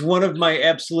 It's one of my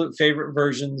absolute favorite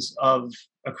versions of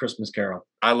A Christmas Carol.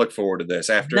 I look forward to this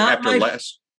after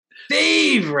last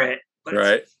favorite.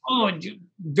 Right.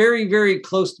 Very, very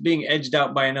close to being edged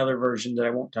out by another version that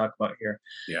I won't talk about here.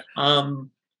 Yeah.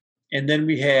 And then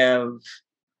we have,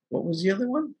 what was the other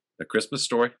one? A Christmas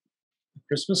Story.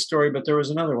 Christmas Story, but there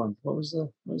was another one. What was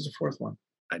the fourth one?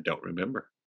 I don't remember.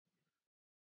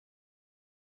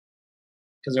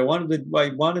 Because I want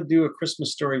to do A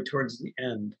Christmas Story towards the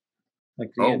end.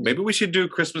 Maybe we should do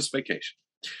Christmas Vacation.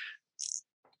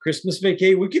 Christmas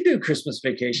Vacation. We could do Christmas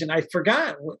Vacation. I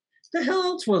forgot. What the hell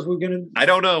else was we going to? I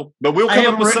don't know, but we'll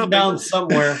come up with something down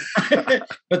somewhere.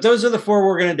 But those are the four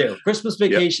we're going to do. Christmas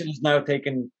Vacation is now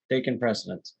taken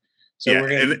precedence. So we're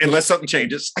gonna, unless something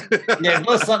changes.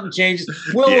 Unless something changes,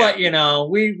 we'll let you know.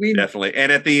 We definitely.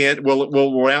 And at the end,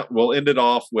 we'll end it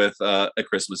off with A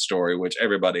Christmas Story, which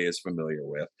everybody is familiar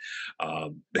with.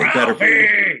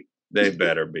 They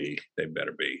better be.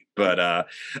 But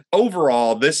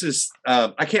overall, this is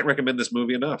I can't recommend this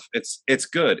movie enough. It's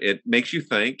good. It makes you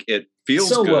think. It feels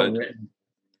so good. Well written.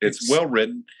 It's well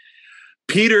written.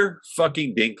 Peter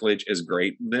fucking Dinklage is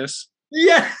great in this.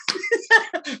 Yeah.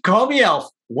 Call me Elf.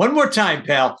 One more time,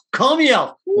 pal. Call me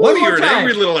Elf. One more time. You're an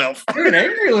angry little elf. You're an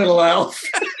angry little elf.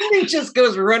 He just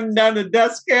goes running down the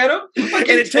desk at him. And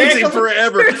it takes him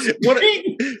forever.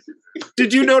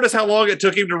 Did you notice how long it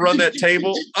took him to run that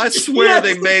table? I swear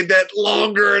they made that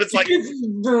longer. And it's like,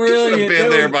 brilliant. Should have been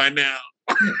there by now.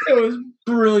 It was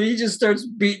brilliant. He just starts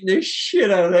beating the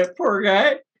shit out of that poor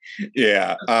guy.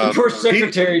 Yeah. The poor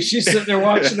secretary, she's sitting there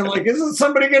watching him like, isn't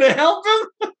somebody going to help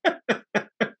him?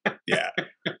 Yeah.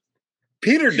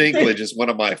 Peter Dinklage is one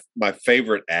of my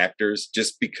favorite actors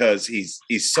just because he's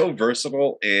so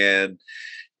versatile and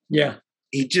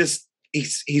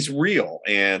he's real.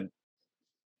 And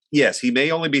yes, he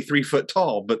may only be 3 foot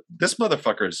tall, but this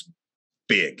motherfucker's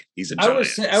big. He's a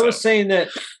giant. I was saying that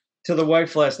to the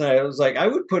wife last night. I was like, I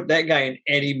would put that guy in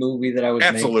any movie that I was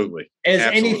making as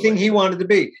anything he wanted to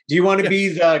be. Do you want to be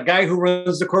the guy who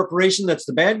runs the corporation that's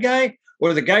the bad guy?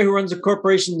 Or the guy who runs a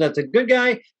corporation that's a good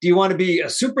guy? Do you want to be a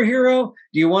superhero?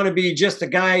 Do you want to be just a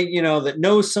guy, that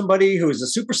knows somebody who is a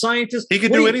super scientist? He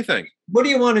could do anything. What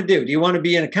do you want to do? Do you want to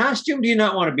be in a costume? Do you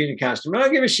not want to be in a costume? I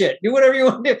don't give a shit. Do whatever you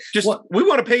want to do. We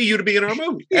want to pay you to be in our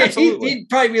movie. Yeah, absolutely. He'd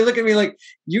probably be looking at me like,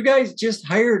 you guys just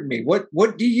hired me. What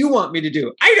do you want me to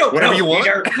do? I don't Whatever know. You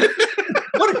want.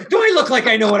 What, do I look like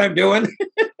I know what I'm doing?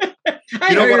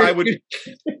 You know what I would...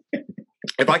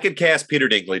 If I could cast Peter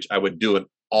Dinklage, I would do an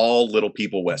all little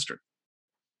people Western.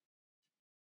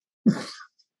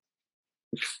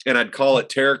 And I'd call it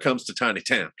Terror Comes to Tiny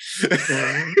Town.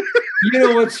 You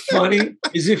know what's funny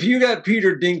is if you got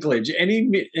Peter Dinklage,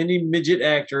 any midget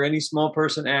actor, any small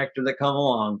person actor that come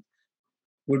along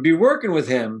would be working with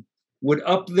him, would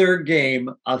up their game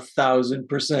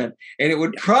 1,000%, and it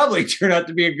would probably turn out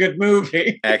to be a good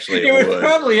movie. Actually, it would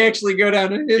probably actually go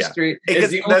down in history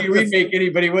as the only remake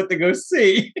anybody went to go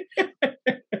see.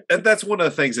 That's one of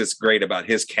the things that's great about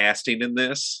his casting in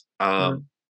this.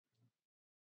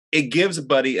 It gives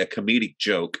Buddy a comedic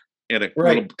joke and a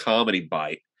little comedy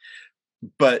bite.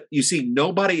 But you see,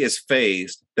 nobody is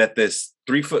fazed that this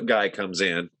 3 foot guy comes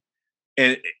in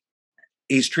and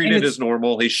he's treated as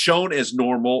normal. He's shown as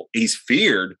normal. He's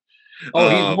feared.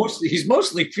 Oh, he's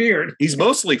mostly feared. He's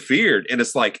mostly feared. And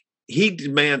it's like he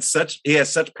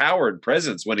has such power and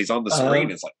presence when he's on the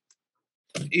screen. It's like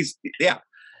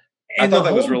I thought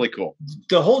that was really cool.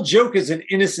 The whole joke is an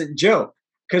innocent joke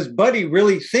because Buddy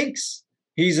really thinks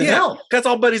he's an elf. That's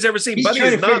all Buddy's ever seen. Buddy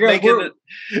is not making it.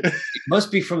 He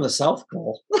must be from the South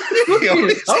Pole.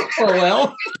 South Pole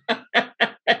elf.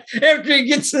 After he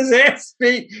gets his ass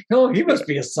beat, he must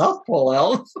be a South Pole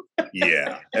elf.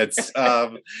 Yeah, it's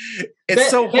so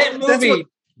that movie.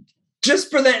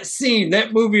 Just for that scene,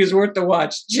 that movie is worth the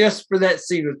watch. Just for that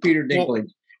scene with Peter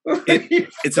Dinklage.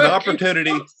 It's an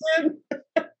opportunity.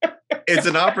 It's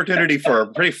an opportunity for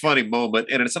a pretty funny moment,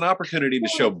 and it's an opportunity to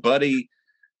show Buddy.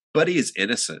 Buddy is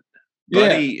innocent.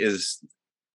 Buddy is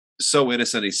so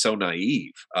innocent. He's so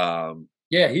naive.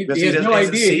 He has no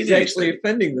idea he's actually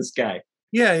offending this guy.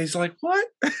 Yeah, he's like, what?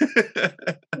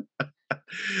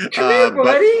 Come here,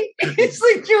 buddy. It's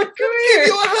like, come here.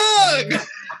 You a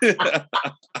hug.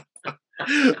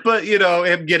 But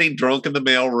him getting drunk in the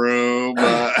mailroom.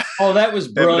 That was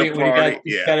brilliant when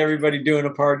he got everybody doing a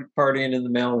partying in the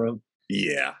mailroom.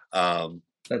 Yeah.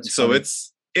 That's so funny.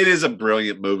 it is a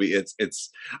brilliant movie.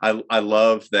 I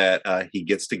love that he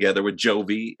gets together with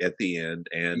Jovi at the end,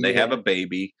 and they have a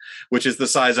baby, which is the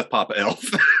size of Papa Elf.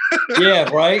 Yeah,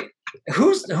 right. Who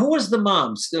was the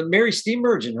mom? Mary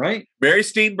Steenburgen, right? Mary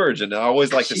Steenburgen. I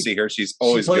always like to see her. She's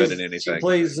always good in anything. She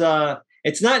plays.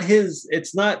 It's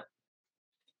not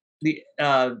the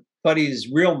Buddy's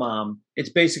real mom. It's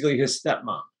basically his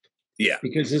stepmom. Yeah,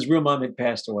 because his real mom had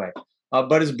passed away.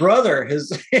 But his brother,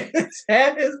 his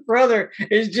brother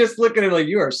is just looking at him like,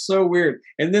 you are so weird.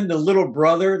 And then the little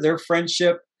brother, their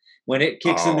friendship, when it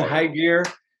kicks into high gear,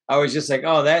 I was just like,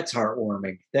 oh, that's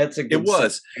heartwarming. That's a good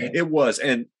It was.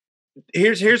 And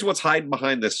here's what's hiding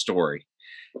behind this story.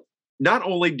 Not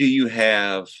only do you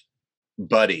have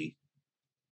Buddy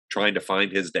trying to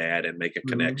find his dad and make a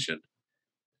connection,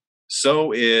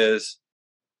 so is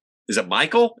it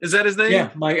Michael? Is that his name? Yeah,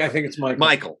 I think it's Michael.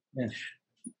 Michael. Yeah.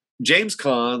 James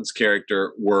Caan's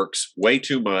character works way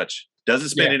too much, doesn't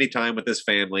spend any time with his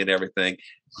family and everything,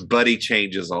 but he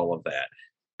changes all of that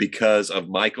because of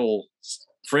Michael's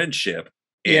friendship.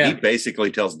 And he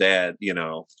basically tells Dad,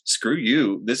 screw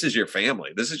you. This is your family.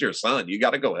 This is your son. You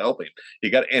got to go help him.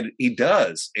 And he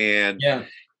does. And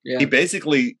he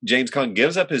basically, James Caan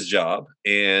gives up his job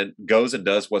and goes and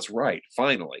does what's right.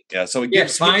 Finally. So he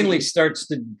finally starts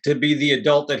to be the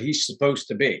adult that he's supposed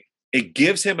to be. It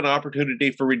gives him an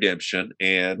opportunity for redemption,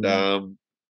 and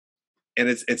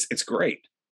it's great.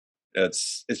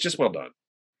 It's just well done.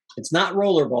 It's not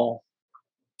Rollerball.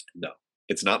 No,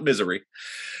 it's not Misery.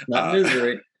 Not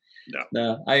Misery.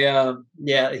 No.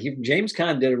 James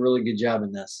Caan did a really good job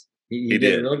in this. He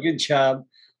did a really good job.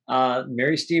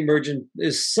 Mary Steenburgen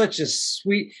is such a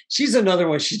sweet. She's another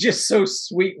one. She's just so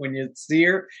sweet when you see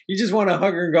her. You just want to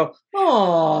hug her and go,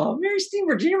 "Oh, Mary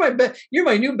Steenburgen, you're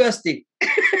my new bestie.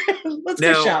 Let's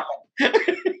go shopping."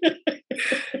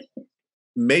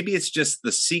 Maybe it's just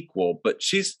the sequel, but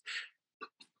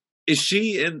is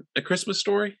she in A Christmas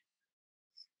Story?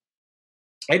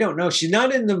 I don't know. She's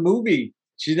not in the movie.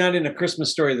 She's not in A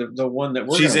Christmas Story, the one that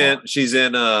we're She's in she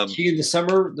in the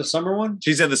summer one?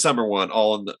 She's in the summer one,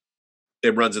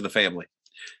 It Runs in the Family.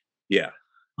 Yeah.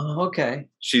 Oh, okay.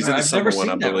 She's in the summer one,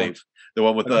 I believe. The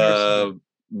one with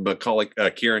Macaulay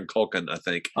Kieran Culkin, I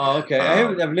think. Oh, okay.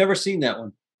 I've never seen that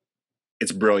one.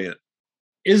 It's brilliant.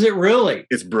 Is it really?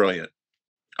 It's brilliant.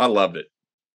 I loved it.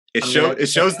 It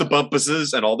shows the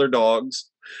Bumpuses and all their dogs.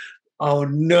 Oh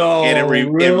no! And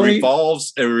really?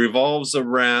 it revolves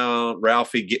around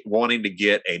Ralphie wanting to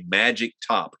get a magic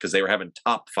top because they were having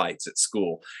top fights at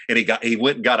school, and he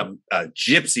went and got a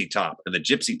gypsy top, and the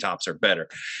gypsy tops are better.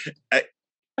 I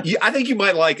think you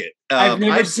might like it. I've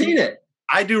never seen it.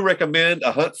 I do recommend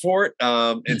a hunt for it.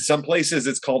 In some places,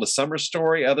 it's called A Summer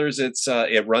Story. Others,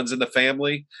 It Runs in the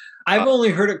Family. I've only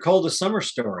heard it called A Summer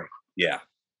Story. Yeah.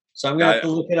 So I'm going to have to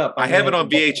look it up. I have it on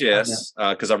VHS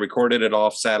because I recorded it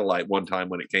off satellite one time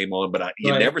when it came on, but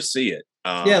you never see it.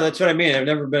 That's what I mean. I've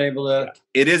never been able to.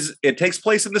 It takes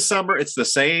place in the summer. It's the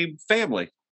same family.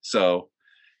 So,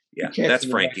 that's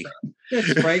Frankie.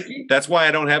 That's Frankie. That's why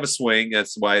I don't have a swing.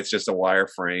 That's why it's just a wire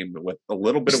frame with a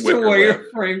little bit of wicker. Wire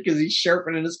frame because he's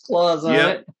sharpening his claws on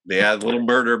it. Yeah, little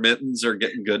murder mittens are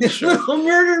getting good. Little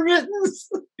murder mittens.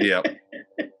 Yeah.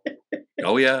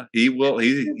 Oh yeah, he will.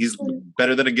 He's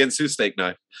better than a Ginsu steak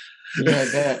knife. Yeah,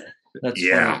 I bet. That's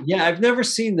funny. Yeah, I've never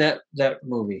seen that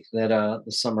movie. The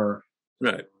summer.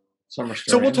 Right. Summer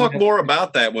Story. So we'll talk more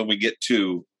about that when we get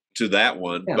to that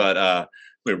one. Yeah. But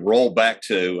we roll back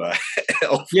to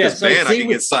Elvis. Man, I can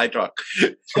get sidetracked.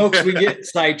 Folks, we get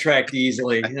sidetracked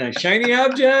easily. Shiny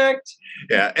object.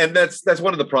 Yeah, and that's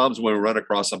one of the problems when we run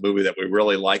across a movie that we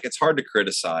really like. It's hard to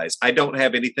criticize. I don't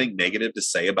have anything negative to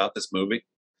say about this movie.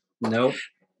 Nope.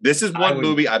 This is one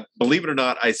movie, I believe it or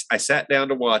not, I sat down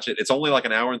to watch it. It's only like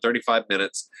an hour and 35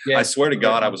 minutes. Yeah, I swear to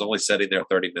God, I was only sitting there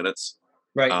 30 minutes.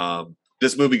 Right.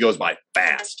 This movie goes by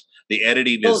fast. The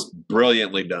editing is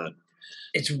brilliantly done.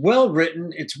 It's well written.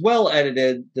 It's well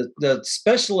edited. The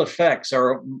special effects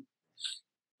are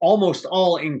almost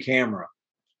all in camera.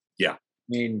 Yeah. I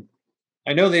mean,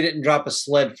 I know they didn't drop a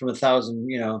sled from 2,000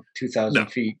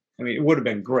 feet. I mean, it would have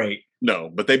been great.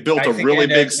 No, but they built I a think really Ed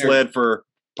big Asner- sled for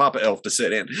Papa Elf to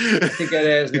sit in. I think Ed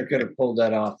Asner could have pulled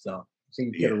that off, though. I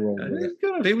think he could have rolled with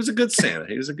it. He was a good Santa.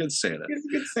 He was a good Santa. He was a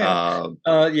good Santa.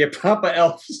 Yeah, Papa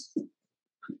Elf.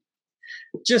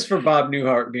 Just for Bob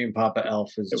Newhart being Papa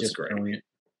Elf is just great. Brilliant.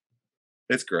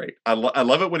 It's great. I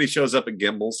love it when he shows up at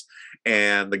Gimbel's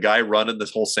and the guy running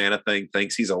this whole Santa thing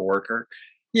thinks he's a worker.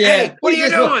 Yeah, hey, what are you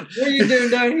doing? What are you doing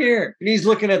down here? And he's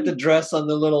looking at the dress on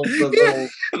the little the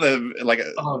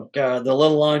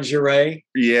little lingerie.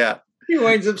 Yeah. He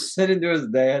winds up sending to his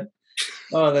dad.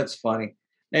 Oh, that's funny.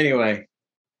 Anyway.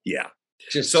 Yeah.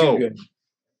 Just too good.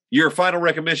 Your final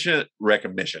recommendation. Your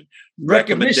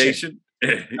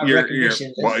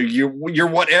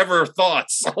whatever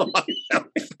thoughts.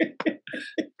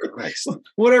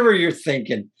 Whatever you're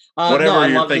thinking. Whatever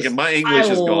you're thinking. My English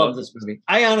is gone. I love this movie.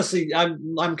 I honestly,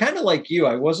 I'm kind of like you.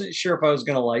 I wasn't sure if I was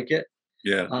going to like it.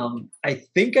 Yeah. I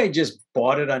think I just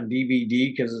bought it on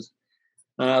DVD because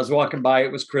I was walking by.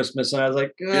 It was Christmas, and I was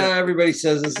like, everybody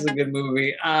says this is a good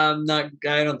movie. I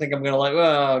don't think I'm going to like.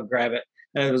 Well, I'll grab it.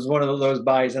 And it was one of those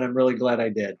buys, and I'm really glad I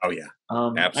did. Oh yeah,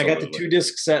 absolutely. I got the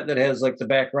 2-disc set that has like the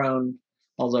background,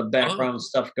 all the background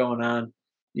stuff going on.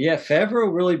 Yeah,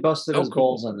 Favreau really busted his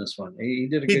balls on this one. He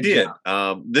did a good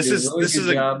job. This is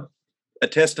a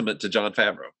testament to Jon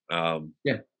Favreau.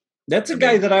 Yeah, that's a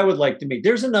guy that I would like to meet.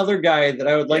 There's another guy that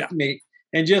I would like to meet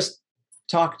and just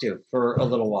talk to for a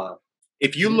little while.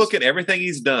 If you look at everything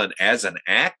he's done as an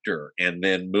actor and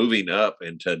then moving up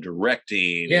into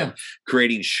directing, and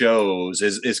creating shows,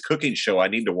 his cooking show, I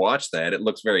need to watch that. It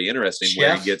looks very interesting.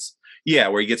 Chef.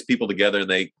 Where he gets people together and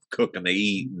they cook and they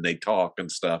eat and they talk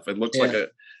and stuff. It looks like a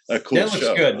cool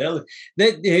show. That looks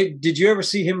good. Did you ever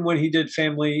see him when he did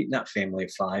not Family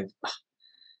of Five,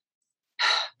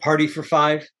 Party for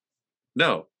Five?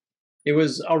 No. It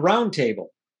was a round table,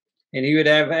 and he would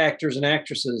have actors and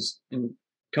actresses and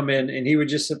come in, and he would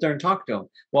just sit there and talk to them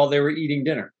while they were eating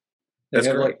dinner. They'd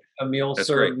have like a meal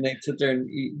served, and they'd sit there and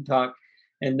eat and talk.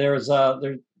 And I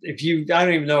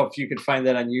don't even know if you could find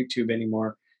that on YouTube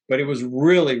anymore, but it was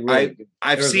really, really good.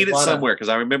 I've seen it somewhere because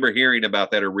I remember hearing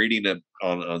about that or reading it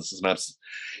on Synopsis.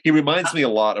 He reminds me a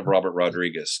lot of Robert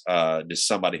Rodriguez, just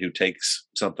somebody who takes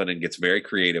something and gets very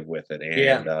creative with it.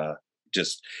 And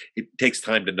just it takes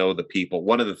time to know the people.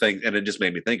 One of the things, and it just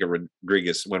made me think of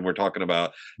Rodriguez when we're talking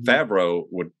about Favreau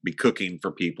would be cooking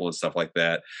for people and stuff like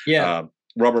that. Yeah.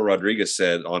 Robert Rodriguez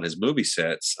said on his movie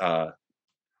sets,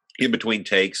 in between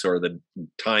takes or the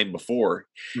time before,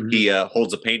 he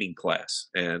holds a painting class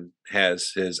and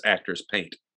has his actors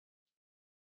paint.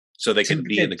 So they can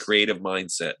be in the creative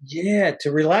mindset. Yeah,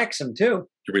 to relax them too.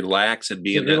 To relax and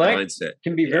be in that mindset.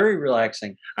 Can be very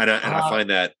relaxing. And I find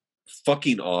that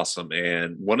fucking awesome.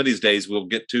 And one of these days we'll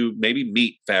get to maybe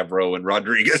meet Favreau and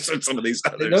Rodriguez and some of these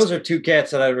others. Those are two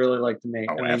cats that I'd really like to meet.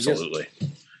 Oh, absolutely.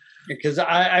 Because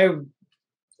I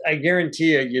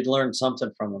guarantee you'd learn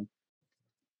something from them.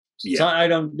 Yeah. So I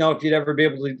don't know if you'd ever be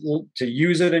able to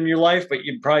use it in your life, but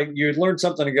you'd learn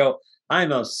something to go,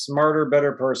 I'm a smarter,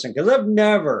 better person. Because I've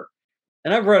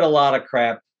read a lot of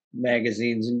crap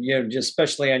magazines, and just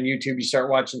especially on YouTube, you start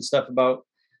watching stuff about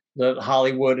the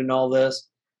Hollywood and all this.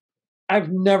 I've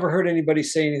never heard anybody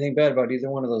say anything bad about either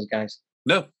one of those guys.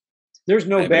 No. There's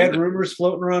no bad rumors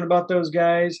floating around about those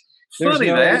guys. There's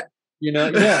funny that.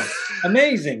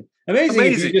 Amazing. Amazing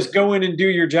if you just go in and do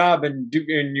your job and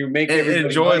you make everybody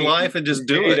enjoy life and just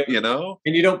do it,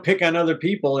 And you don't pick on other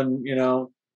people and,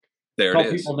 call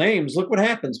people names. Look what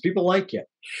happens. People like you.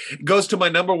 It goes to my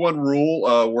number one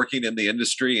rule working in the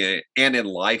industry and in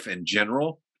life in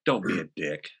general. Don't be a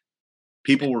dick.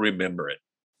 People will remember it.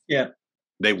 Yeah.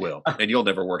 They will. And you'll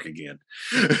never work again.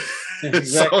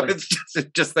 Exactly. So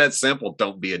it's just that simple.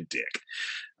 Don't be a dick.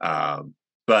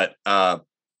 But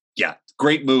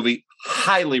great movie.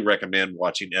 Highly recommend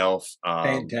watching Elf.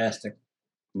 Fantastic.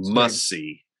 Must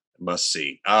see.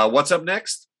 What's up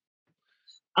next?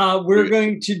 We're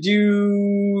going to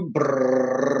do.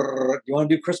 You want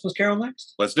to do Christmas Carol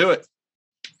next? Let's do it.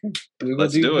 Okay.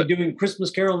 We're doing Christmas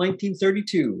Carol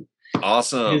 1932.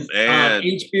 Awesome. And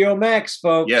HBO Max,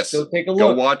 folks. Yes. Go take a look.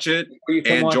 Go watch it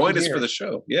and join us for the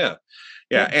show. Yeah.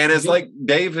 And it's like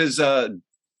Dave has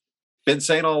been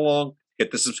saying all along, hit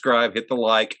the subscribe, hit the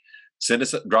like,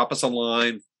 drop us a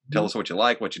line, tell us what you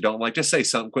like, what you don't like. Just say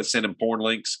something. Quit sending porn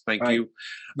links. Thank you.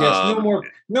 Yes,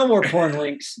 no more porn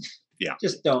links. Yeah.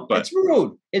 Just don't. But it's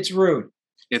rude. It's rude.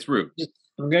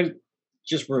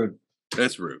 Just rude.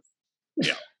 It's rude.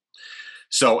 Yeah.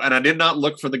 So, and I did not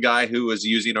look for the guy who was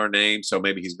using our name, so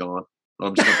maybe he's gone.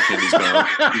 I'm just going to pretend he's gone.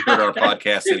 He heard our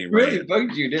podcast and he ran. It really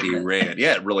bugged you, didn't it? He ran.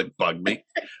 Yeah, it really bugged me.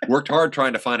 Worked hard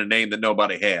trying to find a name that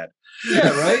nobody had. Yeah,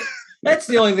 right? That's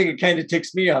the only thing that kind of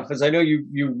ticks me off is I know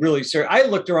you really, sir. I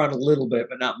looked around a little bit,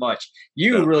 but not much.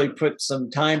 You really put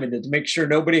some time into it to make sure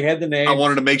nobody had the name. I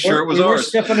wanted to make sure it was we ours. We're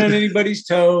stepping on anybody's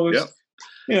toes. Yep.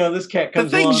 You know, this cat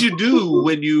comes the things along. you do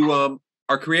when you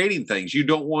are creating things. You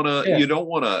don't want to. You don't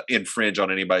want to infringe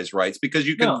on anybody's rights because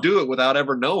you can do it without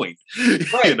ever knowing.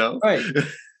 Right. You know. Right.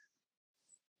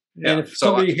 Yeah. And if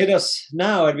somebody hit us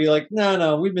now, I'd be like,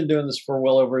 no, we've been doing this for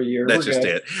well over a year. That's just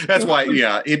it. That's why,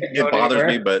 it bothers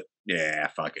me, but yeah,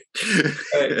 fuck it.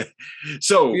 Right.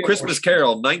 So, Christmas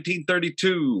Carol,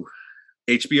 1932,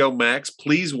 HBO Max.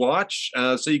 Please watch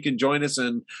so you can join us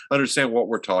and understand what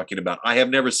we're talking about. I have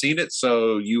never seen it,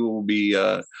 so you will be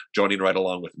joining right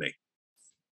along with me.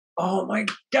 Oh my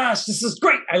gosh, this is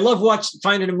great. I love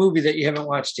finding a movie that you haven't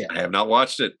watched yet. I have not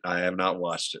watched it.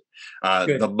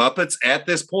 The Muppets at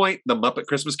this point, the Muppet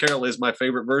Christmas Carol is my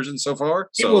favorite version so far.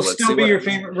 So it will still be your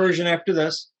favorite version after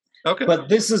this. Okay. But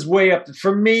this is way up.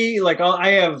 For me, like I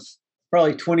have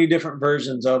probably 20 different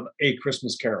versions of A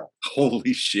Christmas Carol.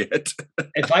 Holy shit.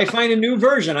 If I find a new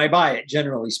version, I buy it,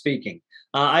 generally speaking.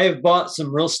 I have bought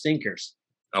some real stinkers.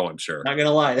 Oh, I'm sure. Not going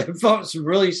to lie. I've bought some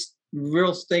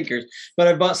real stinkers, but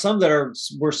I bought some that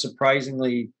were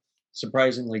surprisingly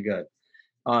good.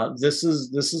 This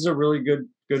is a really good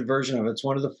version of it. It's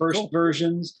one of the first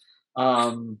versions,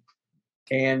 and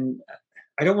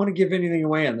I don't want to give anything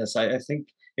away on this. I think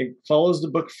it follows the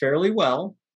book fairly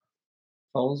well.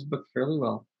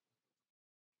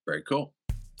 Very cool.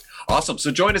 Awesome.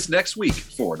 So join us next week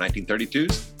for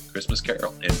 1932's Christmas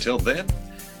Carol. Until then,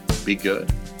 be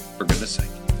good, for goodness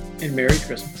sake. And Merry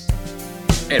Christmas.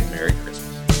 And Merry Christmas.